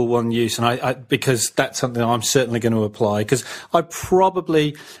one tool, one use, and I because that's something I'm certainly going to apply. Because I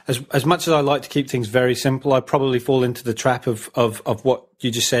probably, as much as I like to keep things very simple, I probably fall into the trap of what you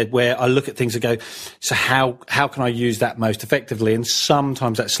just said, where I look at things and go, so how can I use that most effectively? And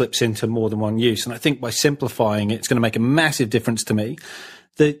sometimes that slips into more than one use. And I think by simplifying it, it's going to make a massive difference to me.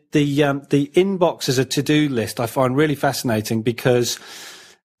 The inbox as a to-do list I find really fascinating, because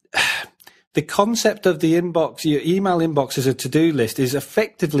the concept of the inbox, your email inbox as a to-do list, is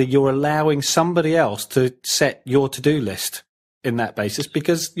effectively you're allowing somebody else to set your to-do list in that basis,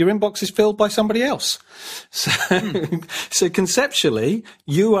 because your inbox is filled by somebody else. So conceptually,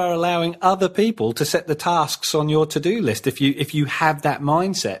 you are allowing other people to set the tasks on your to-do list if you have that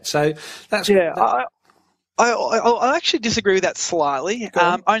mindset. So that's I actually disagree with that slightly.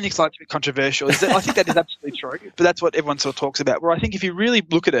 Only because it's a bit controversial. I think that is absolutely true, but that's what everyone sort of talks about. Where I think if you really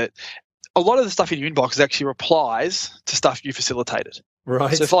look at it, a lot of the stuff in your inbox actually replies to stuff you facilitated.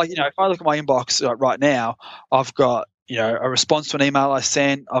 Right. So if I look at my inbox right now, I've got a response to an email I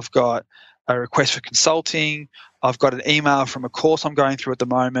sent. I've got a request for consulting. I've got an email from a course I'm going through at the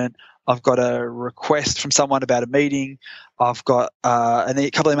moment. I've got a request from someone about a meeting. I've got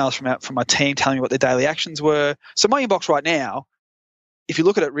a couple of emails from my team telling me what their daily actions were. So my inbox right now, if you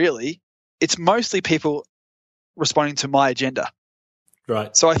look at it really, it's mostly people responding to my agenda.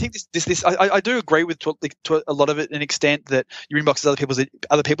 Right. So I think I do agree with to a lot of it, an extent, that your inbox is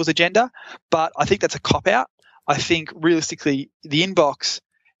other people's agenda, but I think that's a cop out. I think realistically, the inbox,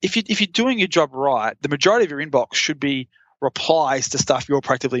 if you're doing your job right, the majority of your inbox should be replies to stuff you're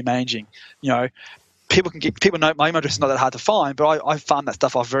proactively managing. People know my email address is not that hard to find, but I farm that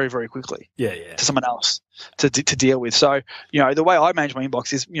stuff off very, very quickly. Yeah. To someone else to deal with. So the way I manage my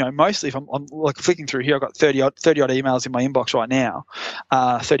inbox is mostly if I'm like flicking through here, I've got 30 odd emails in my inbox right now,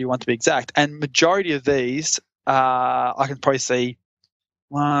 31 to be exact, and majority of these I can probably see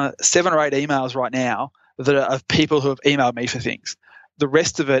 7 or 8 emails right now that are of people who have emailed me for things. The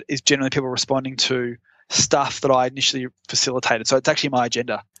rest of it is generally people responding to stuff that I initially facilitated. So it's actually my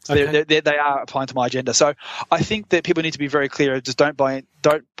agenda. So Okay. they are applying to my agenda. So I think that people need to be very clear. Just don't buy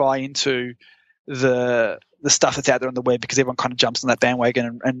into the stuff that's out there on the web, because everyone kind of jumps on that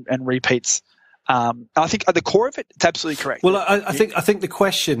bandwagon and repeats. I think at the core of it, it's absolutely correct. Well, I think the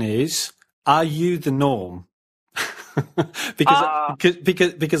question is, are you the norm?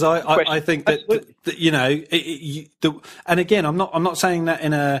 because I think that and again, I'm not saying that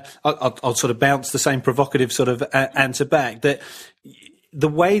in a I'll sort of bounce the same provocative sort of answer back, that the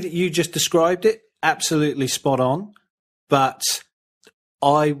way that you just described it, absolutely spot on. But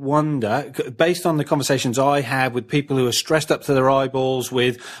I wonder, based on the conversations I have with people who are stressed up to their eyeballs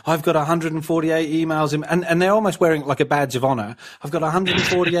with, I've got 148 emails and they're almost wearing it like a badge of honor. I've got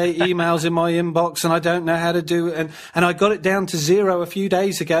 148 emails in my inbox and I don't know how to do it. And I got it down to 0 a few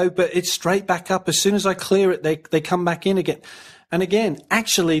days ago, but it's straight back up. As soon as I clear it, they come back in again. And again,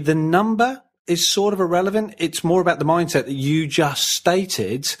 actually the number is sort of irrelevant. It's more about the mindset that you just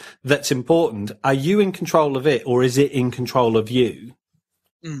stated that's important. Are you in control of it, or is it in control of you?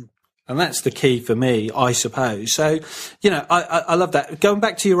 And that's the key for me, I suppose. So, I love that. Going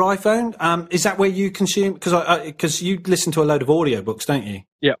back to your iPhone, is that where you consume? Because you listen to a load of audiobooks, don't you?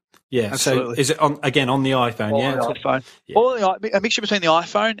 Yep. Yeah. Absolutely. So is it on the iPhone? On the iPhone. A mixture between the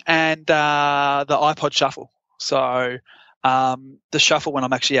iPhone and the iPod Shuffle. So the Shuffle when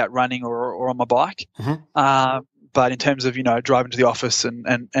I'm actually out running or on my bike. Mm-hmm. But in terms of, driving to the office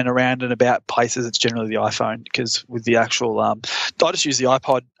and around and about places, it's generally the iPhone, because with the actual I just use the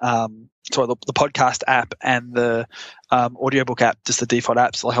iPod, the podcast app and the audiobook app, just the default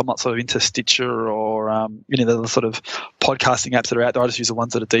apps. Like I'm not sort of into Stitcher or, the sort of podcasting apps that are out there. I just use the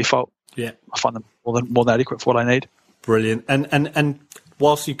ones that are default. Yeah. I find them more than adequate for what I need. Brilliant. And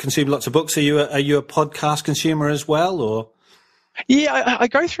whilst you consume lots of books, are you a podcast consumer as well, or? Yeah, I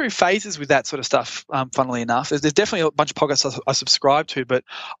go through phases with that sort of stuff, funnily enough. There's definitely a bunch of podcasts I subscribe to, but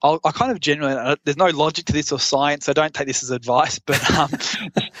I kind of genuinely, there's no logic to this or science, so don't take this as advice, but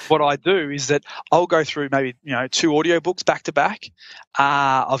what I do is that I'll go through maybe 2 audiobooks back to back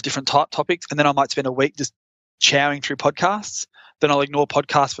of different topics, and then I might spend a week just chowing through podcasts. Then I'll ignore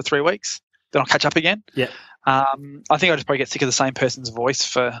podcasts for 3 weeks. Then I'll catch up again. Yeah. I think I just probably get sick of the same person's voice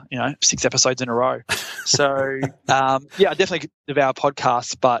for 6 episodes in a row. So I definitely devour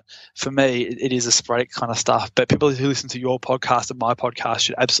podcasts, but for me it is a sporadic kind of stuff. But people who listen to your podcast and my podcast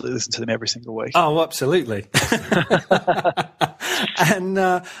should absolutely listen to them every single week. Oh, absolutely. And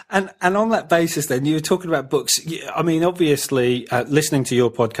on that basis, then you were talking about books. I mean, obviously, listening to your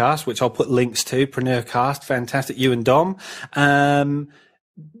podcast, which I'll put links to, PreneurCast, fantastic. You and Dom.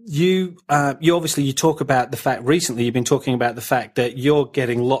 You obviously you talk about the fact recently you've been talking about the fact that you're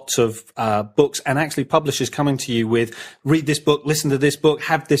getting lots of books and actually publishers coming to you with, read this book, listen to this book,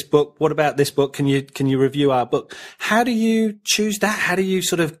 have this book, what about this book, can you review our book? How do you choose that? How do you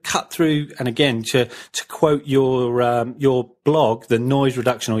sort of cut through, and again to quote your blog, the noise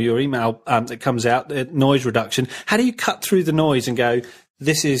reduction, or your email that comes out, noise reduction, how do you cut through the noise and go,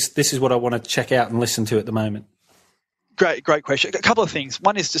 this is what I want to check out and listen to at the moment? Great question. A couple of things.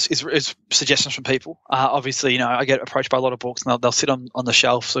 One is just is suggestions from people. Obviously, I get approached by a lot of books, and they'll sit on the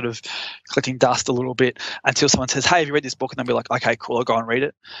shelf, sort of collecting dust a little bit, until someone says, "Hey, have you read this book?" And they'll be like, "Okay, cool, I'll go and read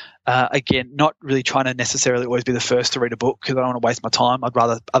it." Again, not really trying to necessarily always be the first to read a book, because I don't want to waste my time. I'd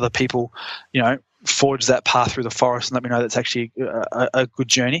rather other people, forge that path through the forest and let me know that's actually a good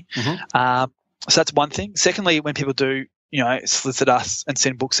journey. Mm-hmm. So that's one thing. Secondly, when people do solicit us and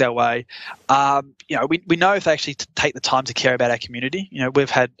send books our way, we know if they actually take the time to care about our community. We've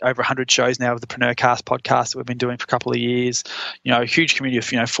had over 100 shows now of the PreneurCast podcast that we've been doing for a couple of years. A huge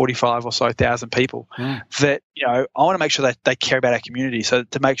community of 45 or so thousand people. That I want to make sure that they care about our community. So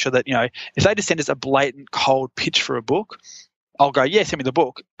to make sure that if they just send us a blatant cold pitch for a book, I'll go, yeah, send me the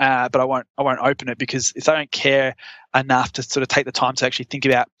book, but I won't open it, because if they don't care enough to sort of take the time to actually think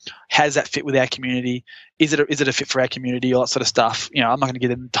about how does that fit with our community, is it a fit for our community, all that sort of stuff. I'm not going to give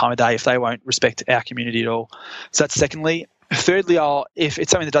them time of day if they won't respect our community at all. So that's secondly. Thirdly, if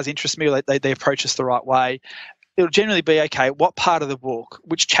it's something that does interest me, or they approach us the right way, it'll generally be, okay, what part of the book,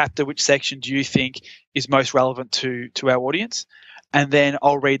 which chapter, which section do you think is most relevant to our audience? And then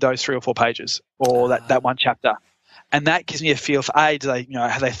I'll read those 3 or 4 pages, or that one chapter. And that gives me a feel for, have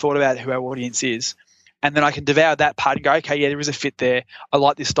they thought about who our audience is? And then I can devour that part and go, okay, yeah, there is a fit there. I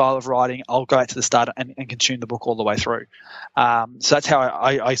like this style of writing. I'll go out to the start and consume the book all the way through. So that's how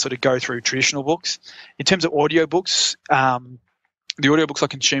I sort of go through traditional books. In terms of audiobooks, the audiobooks I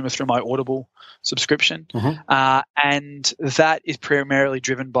consume are through my Audible subscription, and that is primarily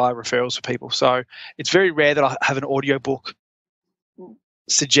driven by referrals for people. So it's very rare that I have an audiobook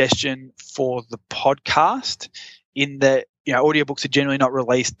suggestion for the podcast, in that, you know, audiobooks are generally not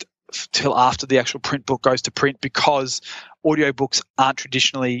released till after the actual print book goes to print, because audiobooks aren't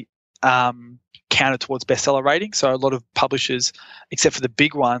traditionally counted towards bestseller rating. So a lot of publishers, except for the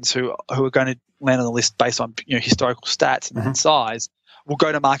big ones who are going to land on the list based on, you know, historical stats and size, will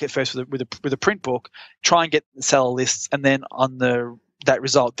go to market first with a print book, try and get the seller lists, and then on that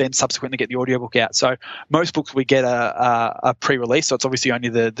result, then subsequently get the audiobook out. So most books we get a pre-release, so it's obviously only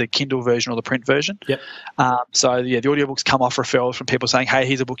the Kindle version or the print version. Yep. So yeah, the audiobooks come off referrals from people saying, hey,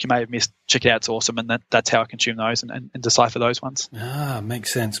 here's a book you may have missed, check it out, it's awesome. And that's how I consume those and decipher those ones.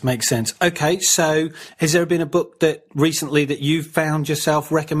 Makes sense. Okay, so has there been a book that recently that you've found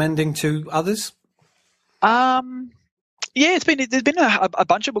yourself recommending to others? Yeah, there's been a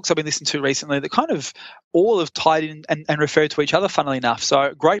bunch of books I've been listening to recently that kind of all have tied in and referred to each other, funnily enough. So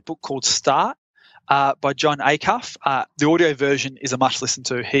a great book called Start by John Acuff. The audio version is a must listen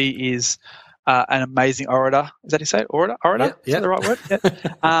to. He is an amazing orator. Is that how you say it? Orator? Yeah. Is that the right word?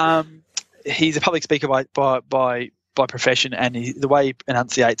 Yeah. He's a public speaker by profession, and the way he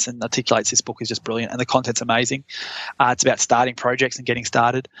enunciates and articulates this book is just brilliant, and the content's amazing. It's about starting projects and getting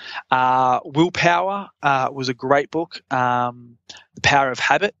started. Willpower was a great book. The Power of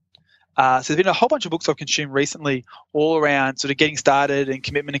Habit. So there's been a whole bunch of books I've consumed recently, all around sort of getting started and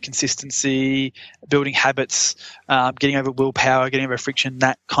commitment and consistency, building habits, getting over willpower, getting over friction,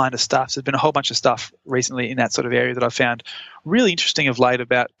 that kind of stuff. So there's been a whole bunch of stuff recently in that sort of area that I found really interesting of late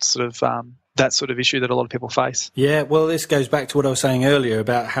about sort of that sort of issue that a lot of people face. Yeah, well, this goes back to what I was saying earlier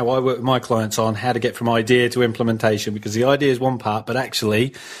about how I work with my clients on how to get from idea to implementation, because the idea is one part, but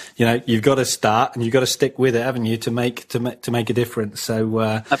actually, you know, you've got to start and you've got to stick with it, haven't you, to make a difference. So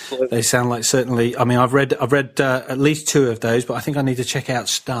Absolutely. They sound like, certainly, I mean, I've read at least two of those, but I think I need to check out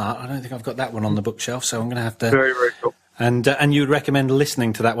Start. I don't think I've got that one on the bookshelf, so I'm going to have to. Very, very cool. And you would recommend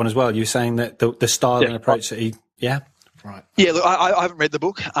listening to that one as well. You were saying that the style and approach that he, yeah. Right. Yeah, look, I haven't read the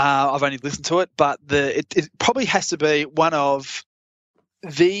book. I've only listened to it, but it probably has to be one of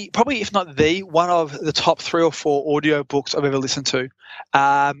if not one of the top 3 or 4 audio books I've ever listened to.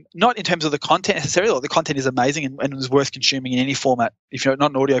 Not in terms of the content necessarily. Like, the content is amazing and is worth consuming in any format. If you're not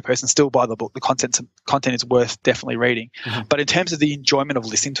an audio person, still buy the book. The content is worth definitely reading. But in terms of the enjoyment of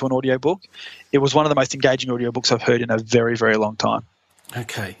listening to an audio book, it was one of the most engaging audio books I've heard in a very, very long time.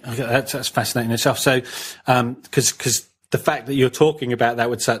 Okay, that's fascinating itself. So, because the fact that you're talking about that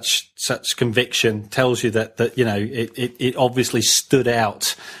with such conviction tells you that you know it obviously stood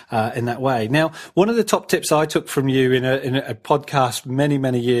out in that way. Now, one of the top tips I took from you in a podcast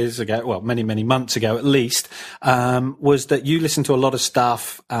many years ago, well, many months ago at least, was that you listen to a lot of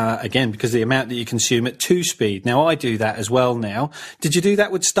stuff again because the amount that you consume at 2-speed. Now, I do that as well now. Did you do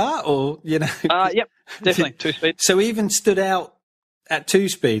that with Start, or you know? Yep, definitely 2-speed. So even stood out. At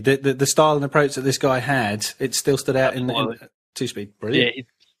 2-speed, the style and approach that this guy had, it still stood out in 2-speed. Brilliant. Yeah,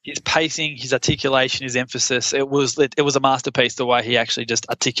 his pacing, his articulation, his emphasis, it was a masterpiece the way he actually just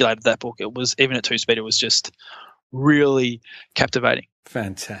articulated that book. It was, even at 2-speed, it was just really captivating.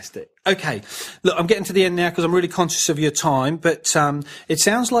 Fantastic. Okay, look, I'm getting to the end now because I'm really conscious of your time, but it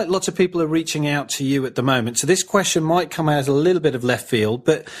sounds like lots of people are reaching out to you at the moment. So this question might come out as a little bit of left field,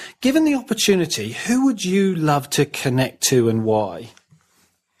 but given the opportunity, who would you love to connect to and why?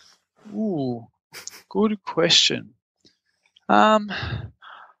 Ooh, good question. Don't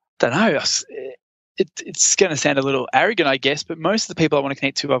know. It's going to sound a little arrogant, I guess, but most of the people I want to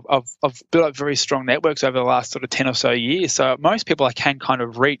connect to, I've built up very strong networks over the last sort of 10 or so years. So most people I can kind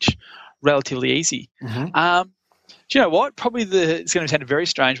of reach relatively easy. Do you know what? Probably it's going to sound very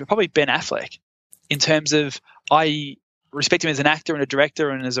strange, but probably Ben Affleck, in terms of I respect him as an actor and a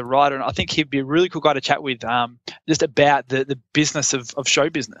director and as a writer, and I think he'd be a really cool guy to chat with, just about the business of show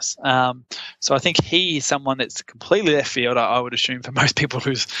business. So I think he is someone that's completely left field, I would assume, for most people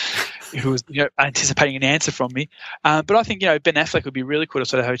who's anticipating an answer from me. But I think, Ben Affleck would be really cool to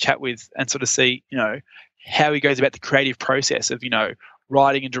sort of have a chat with and sort of see, how he goes about the creative process of,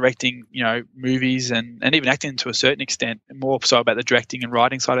 writing and directing, movies and even acting to a certain extent, and more so about the directing and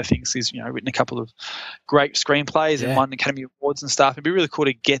writing side of things. He's, written a couple of great screenplays and won Academy Awards and stuff. It'd be really cool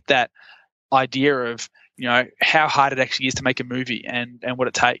to get that idea of, how hard it actually is to make a movie and what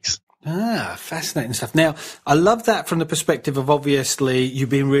it takes. Fascinating stuff. Now, I love that from the perspective of, obviously, you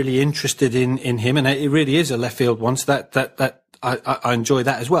being really interested in him, and it really is a left field one. So that I enjoy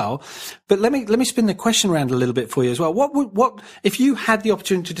that as well. But let me spin the question around a little bit for you as well. What if you had the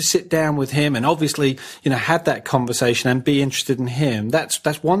opportunity to sit down with him and obviously, have that conversation and be interested in him?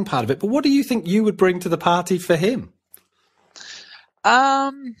 That's one part of it. But what do you think you would bring to the party for him?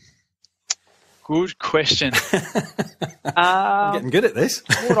 Good question. I'm getting good at this.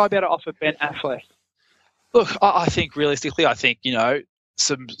 What would I be able to offer Ben Affleck? Look, I think realistically,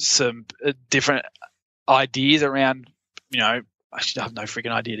 some different ideas around, I should have no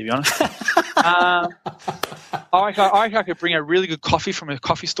freaking idea, to be honest. I reckon I could bring a really good coffee from a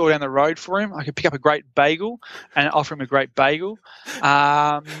coffee store down the road for him. I could pick up a great bagel and offer him a great bagel.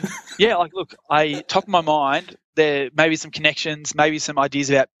 Top of my mind, there may be some connections, maybe some ideas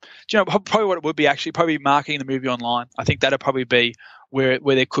about, probably what it would be actually, probably marketing the movie online. I think that'd probably be where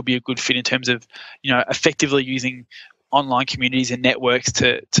there could be a good fit in terms of, effectively using online communities and networks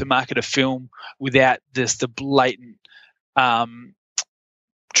to market a film without just the blatant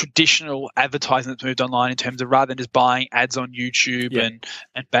traditional advertising that's moved online, in terms of, rather than just buying ads on YouTube and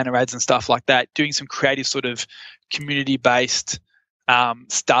banner ads and stuff like that, doing some creative sort of community-based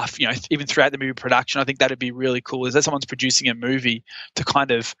stuff, even throughout the movie production. I think that'd be really cool. Is that someone's producing a movie to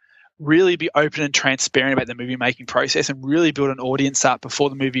kind of really be open and transparent about the movie making process and really build an audience up before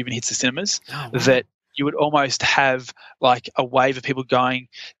the movie even hits the cinemas. Oh, wow. That you would almost have like a wave of people going,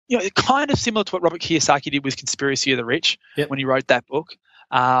 kind of similar to what Robert Kiyosaki did with Conspiracy of the Rich when he wrote that book.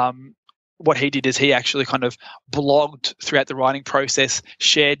 What he did is he actually kind of blogged throughout the writing process,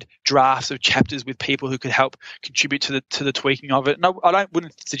 shared drafts of chapters with people who could help contribute to the tweaking of it. And I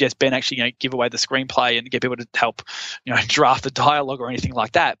wouldn't suggest Ben actually give away the screenplay and get people to help draft the dialogue or anything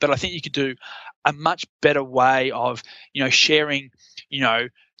like that. But I think you could do a much better way of sharing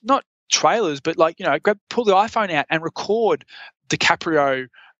not trailers, but pull the iPhone out and record DiCaprio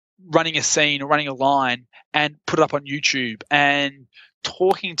running a scene or running a line and put it up on YouTube, and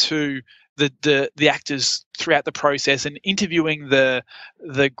talking to the actors throughout the process and interviewing the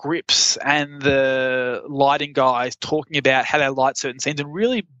grips and the lighting guys, talking about how they light certain scenes, and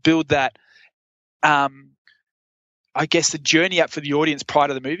really build that the journey up for the audience prior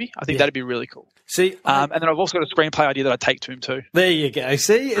to the movie. I think that'd be really cool. See, and then I've also got a screenplay idea that I'd take to him too. There you go.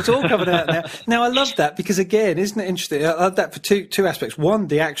 See, it's all coming out now. Now, I love that because, again, isn't it interesting? I love that for two aspects. One,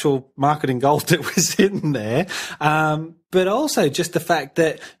 the actual marketing gold that was in there, but also just the fact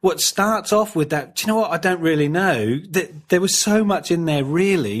that what starts off with that, do you know what? I don't really know. That there was so much in there,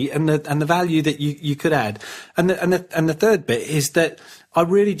 really, and the value that you could add. And the third bit is that I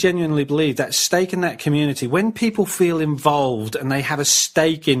really genuinely believe that stake in that community, when people feel involved and they have a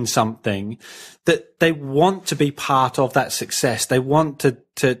stake in something, that they want to be part of that success. They want to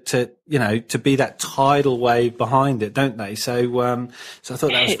be that tidal wave behind it, don't they? So I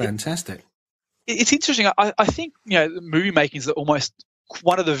thought that was fantastic. It's interesting. I think, movie making is almost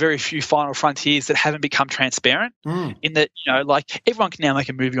one of the very few final frontiers that haven't become transparent, in that, everyone can now make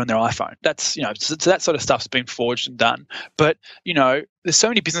a movie on their iPhone. That's, so that sort of stuff's been forged and done. But, there's so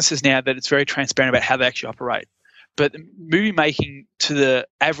many businesses now that it's very transparent about how they actually operate. But movie making to the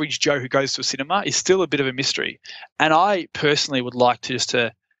average Joe who goes to a cinema is still a bit of a mystery. And I personally would like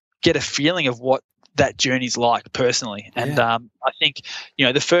to get a feeling of what that journey's like personally. And I think,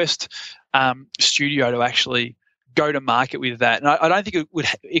 the first studio to actually go to market with that, and I don't think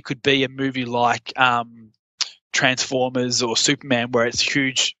it could be a movie like Transformers or Superman, where it's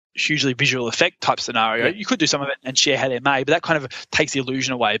hugely visual effect type scenario. You could do some of it and share how they're made, but that kind of takes the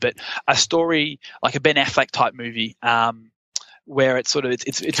illusion away. But a story like a Ben Affleck type movie, where it's sort of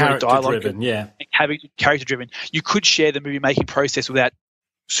it's very dialogue driven, and character driven. You could share the movie making process without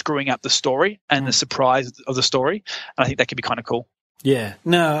screwing up the story and the surprise of the story, and I think that could be kind of cool. Yeah,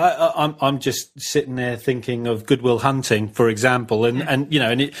 no, I'm just sitting there thinking of Good Will Hunting, for example, and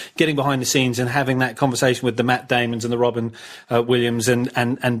getting behind the scenes and having that conversation with the Matt Damons and the Robin Williams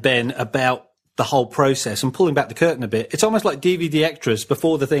and Ben about the whole process and pulling back the curtain a bit. It's almost like DVD extras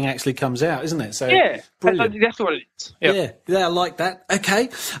before the thing actually comes out, isn't it? So brilliant. That's exactly what it is. Yep. Yeah, I like that. Okay,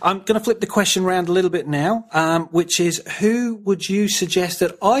 I'm going to flip the question around a little bit now, which is, who would you suggest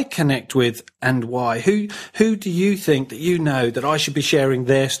that I connect with and why? Who do you think that I should be sharing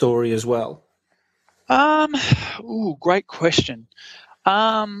their story as well? Great question.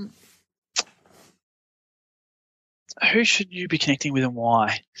 Who should you be connecting with and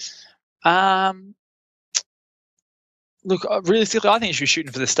why? Look, realistically, I think you should be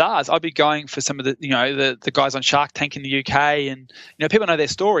shooting for the stars. I'd be going for some of the guys on Shark Tank in the UK, and people know their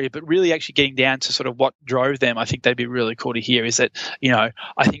story, but really actually getting down to sort of what drove them. I think that'd be really cool to hear. Is that I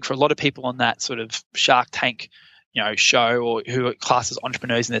think for a lot of people on that sort of Shark Tank show or who are classed as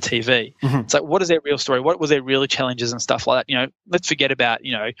entrepreneurs in their TV. It's like, what is their real story? What was their real challenges and stuff like that? Let's forget about,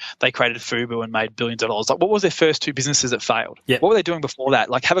 they created Fubu and made billions of dollars. Like, what was their first 2 businesses that failed? Yep. What were they doing before that?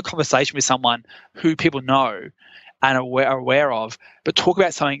 Like, have a conversation with someone who people know and are aware of, but talk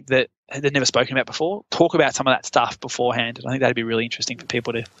about something that they've never spoken about before. Talk about some of that stuff beforehand. And I think that'd be really interesting for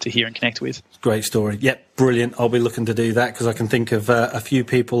people to hear and connect with. Great story. Yep, brilliant. I'll be looking to do that because I can think of a few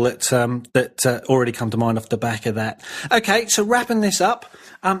people that already come to mind off the back of that. Okay, so wrapping this up,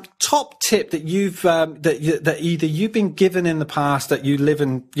 top tip that you've that either you've been given in the past that you live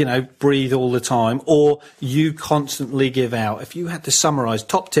and breathe all the time, or you constantly give out. If you had to summarise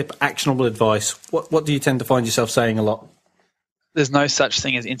top tip, actionable advice, what do you tend to find yourself saying a lot? There's no such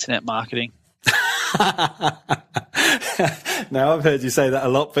thing as internet marketing. Now, I've heard you say that a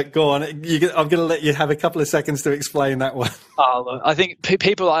lot, but go on. I'm going to let you have a couple of seconds to explain that one. I think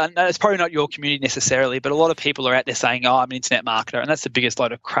people, it's probably not your community necessarily, but a lot of people are out there saying, I'm an internet marketer, and that's the biggest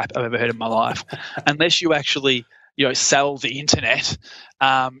load of crap I've ever heard in my life. Unless you actually sell the internet,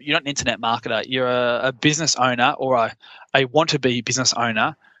 you're not an internet marketer. You're a business owner or a want-to-be business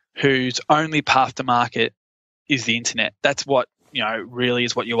owner whose only path to market is the internet. That's what really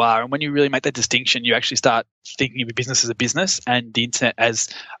is what you are. And when you really make that distinction, you actually start thinking of your business as a business and the internet as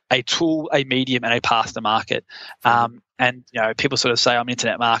a tool, a medium, and a path to market. And people sort of say, I'm an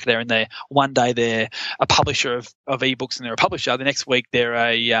internet marketer, and one day they're a publisher of ebooks and they're a publisher. The next week they're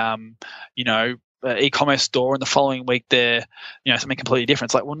a e-commerce store, and the following week they're something completely different.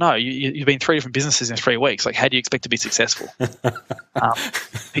 It's like, well, no, you've been 3 different businesses in 3 weeks. Like, how do you expect to be successful?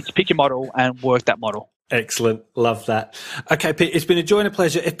 Pick your model and work that model. Excellent. Love that. Okay, Pete, it's been a joy and a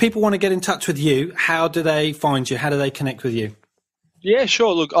pleasure. If people want to get in touch with you, how do they find you? How do they connect with you? Yeah,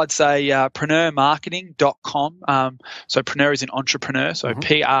 sure. Look, I'd say PreneurMarketing.com. So Preneur is an entrepreneur. So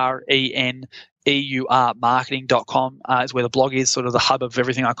Preneur marketing.com is where the blog is, sort of the hub of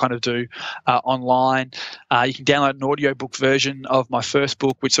everything I kind of do online. You can download an audiobook version of my first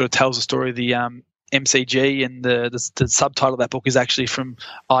book, which sort of tells the story of the MCG, and the subtitle of that book is actually from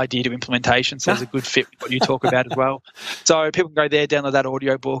idea to implementation, so it's a good fit with what you talk about as well. So people can go there, download that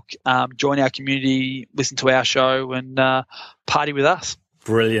audiobook, join our community, listen to our show, and party with us.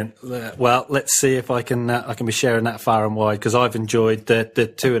 Brilliant. Well, let's see if I can be sharing that far and wide, because I've enjoyed the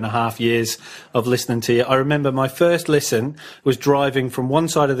 2.5 years of listening to you. I remember my first listen was driving from one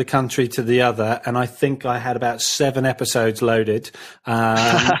side of the country to the other, and I think I had about 7 episodes loaded,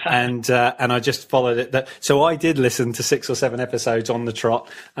 and I just followed it. So I did listen to 6 or 7 episodes on the trot,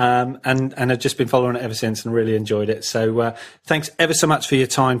 and I've just been following it ever since and really enjoyed it. So thanks ever so much for your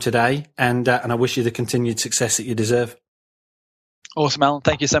time today, and I wish you the continued success that you deserve. Awesome, Alan.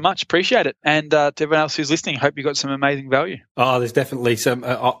 Thank you so much. Appreciate it. And to everyone else who's listening, hope you got some amazing value. Oh, there's definitely some.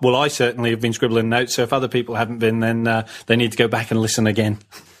 Well, I certainly have been scribbling notes. So if other people haven't been, then they need to go back and listen again.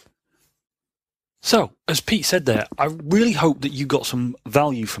 So, as Pete said there, I really hope that you got some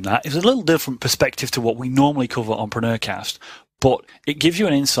value from that. It's a little different perspective to what we normally cover on PreneurCast, but it gives you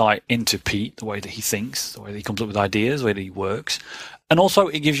an insight into Pete, the way that he thinks, the way that he comes up with ideas, the way that he works. And also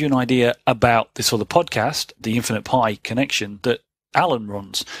it gives you an idea about this other podcast, the Infinite Pi Connection, that Alan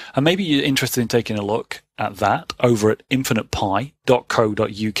runs. And maybe you're interested in taking a look at that over at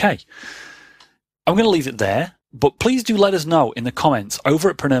infinitepi.co.uk. I'm going to leave it there, but please do let us know in the comments over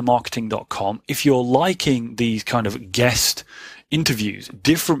at preneurmarketing.com if you're liking these kind of guest interviews,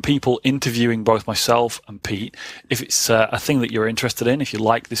 different people interviewing both myself and Pete, if it's a thing that you're interested in, if you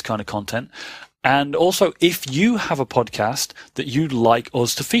like this kind of content. And also, if you have a podcast that you'd like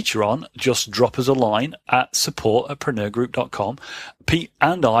us to feature on, just drop us a line at support@preneurgroup.com. Pete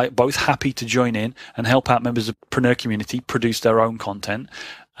and I both happy to join in and help out members of the Preneur community produce their own content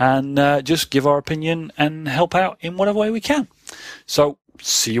and just give our opinion and help out in whatever way we can. So,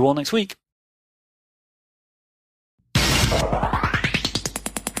 see you all next week.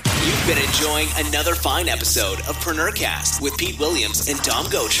 You've been enjoying another fine episode of PreneurCast with Pete Williams and Dom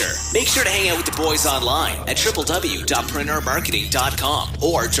Gocher. Make sure to hang out with the boys online at www.preneurmarketing.com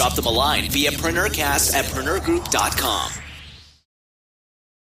or drop them a line via PreneurCast@preneurgroup.com.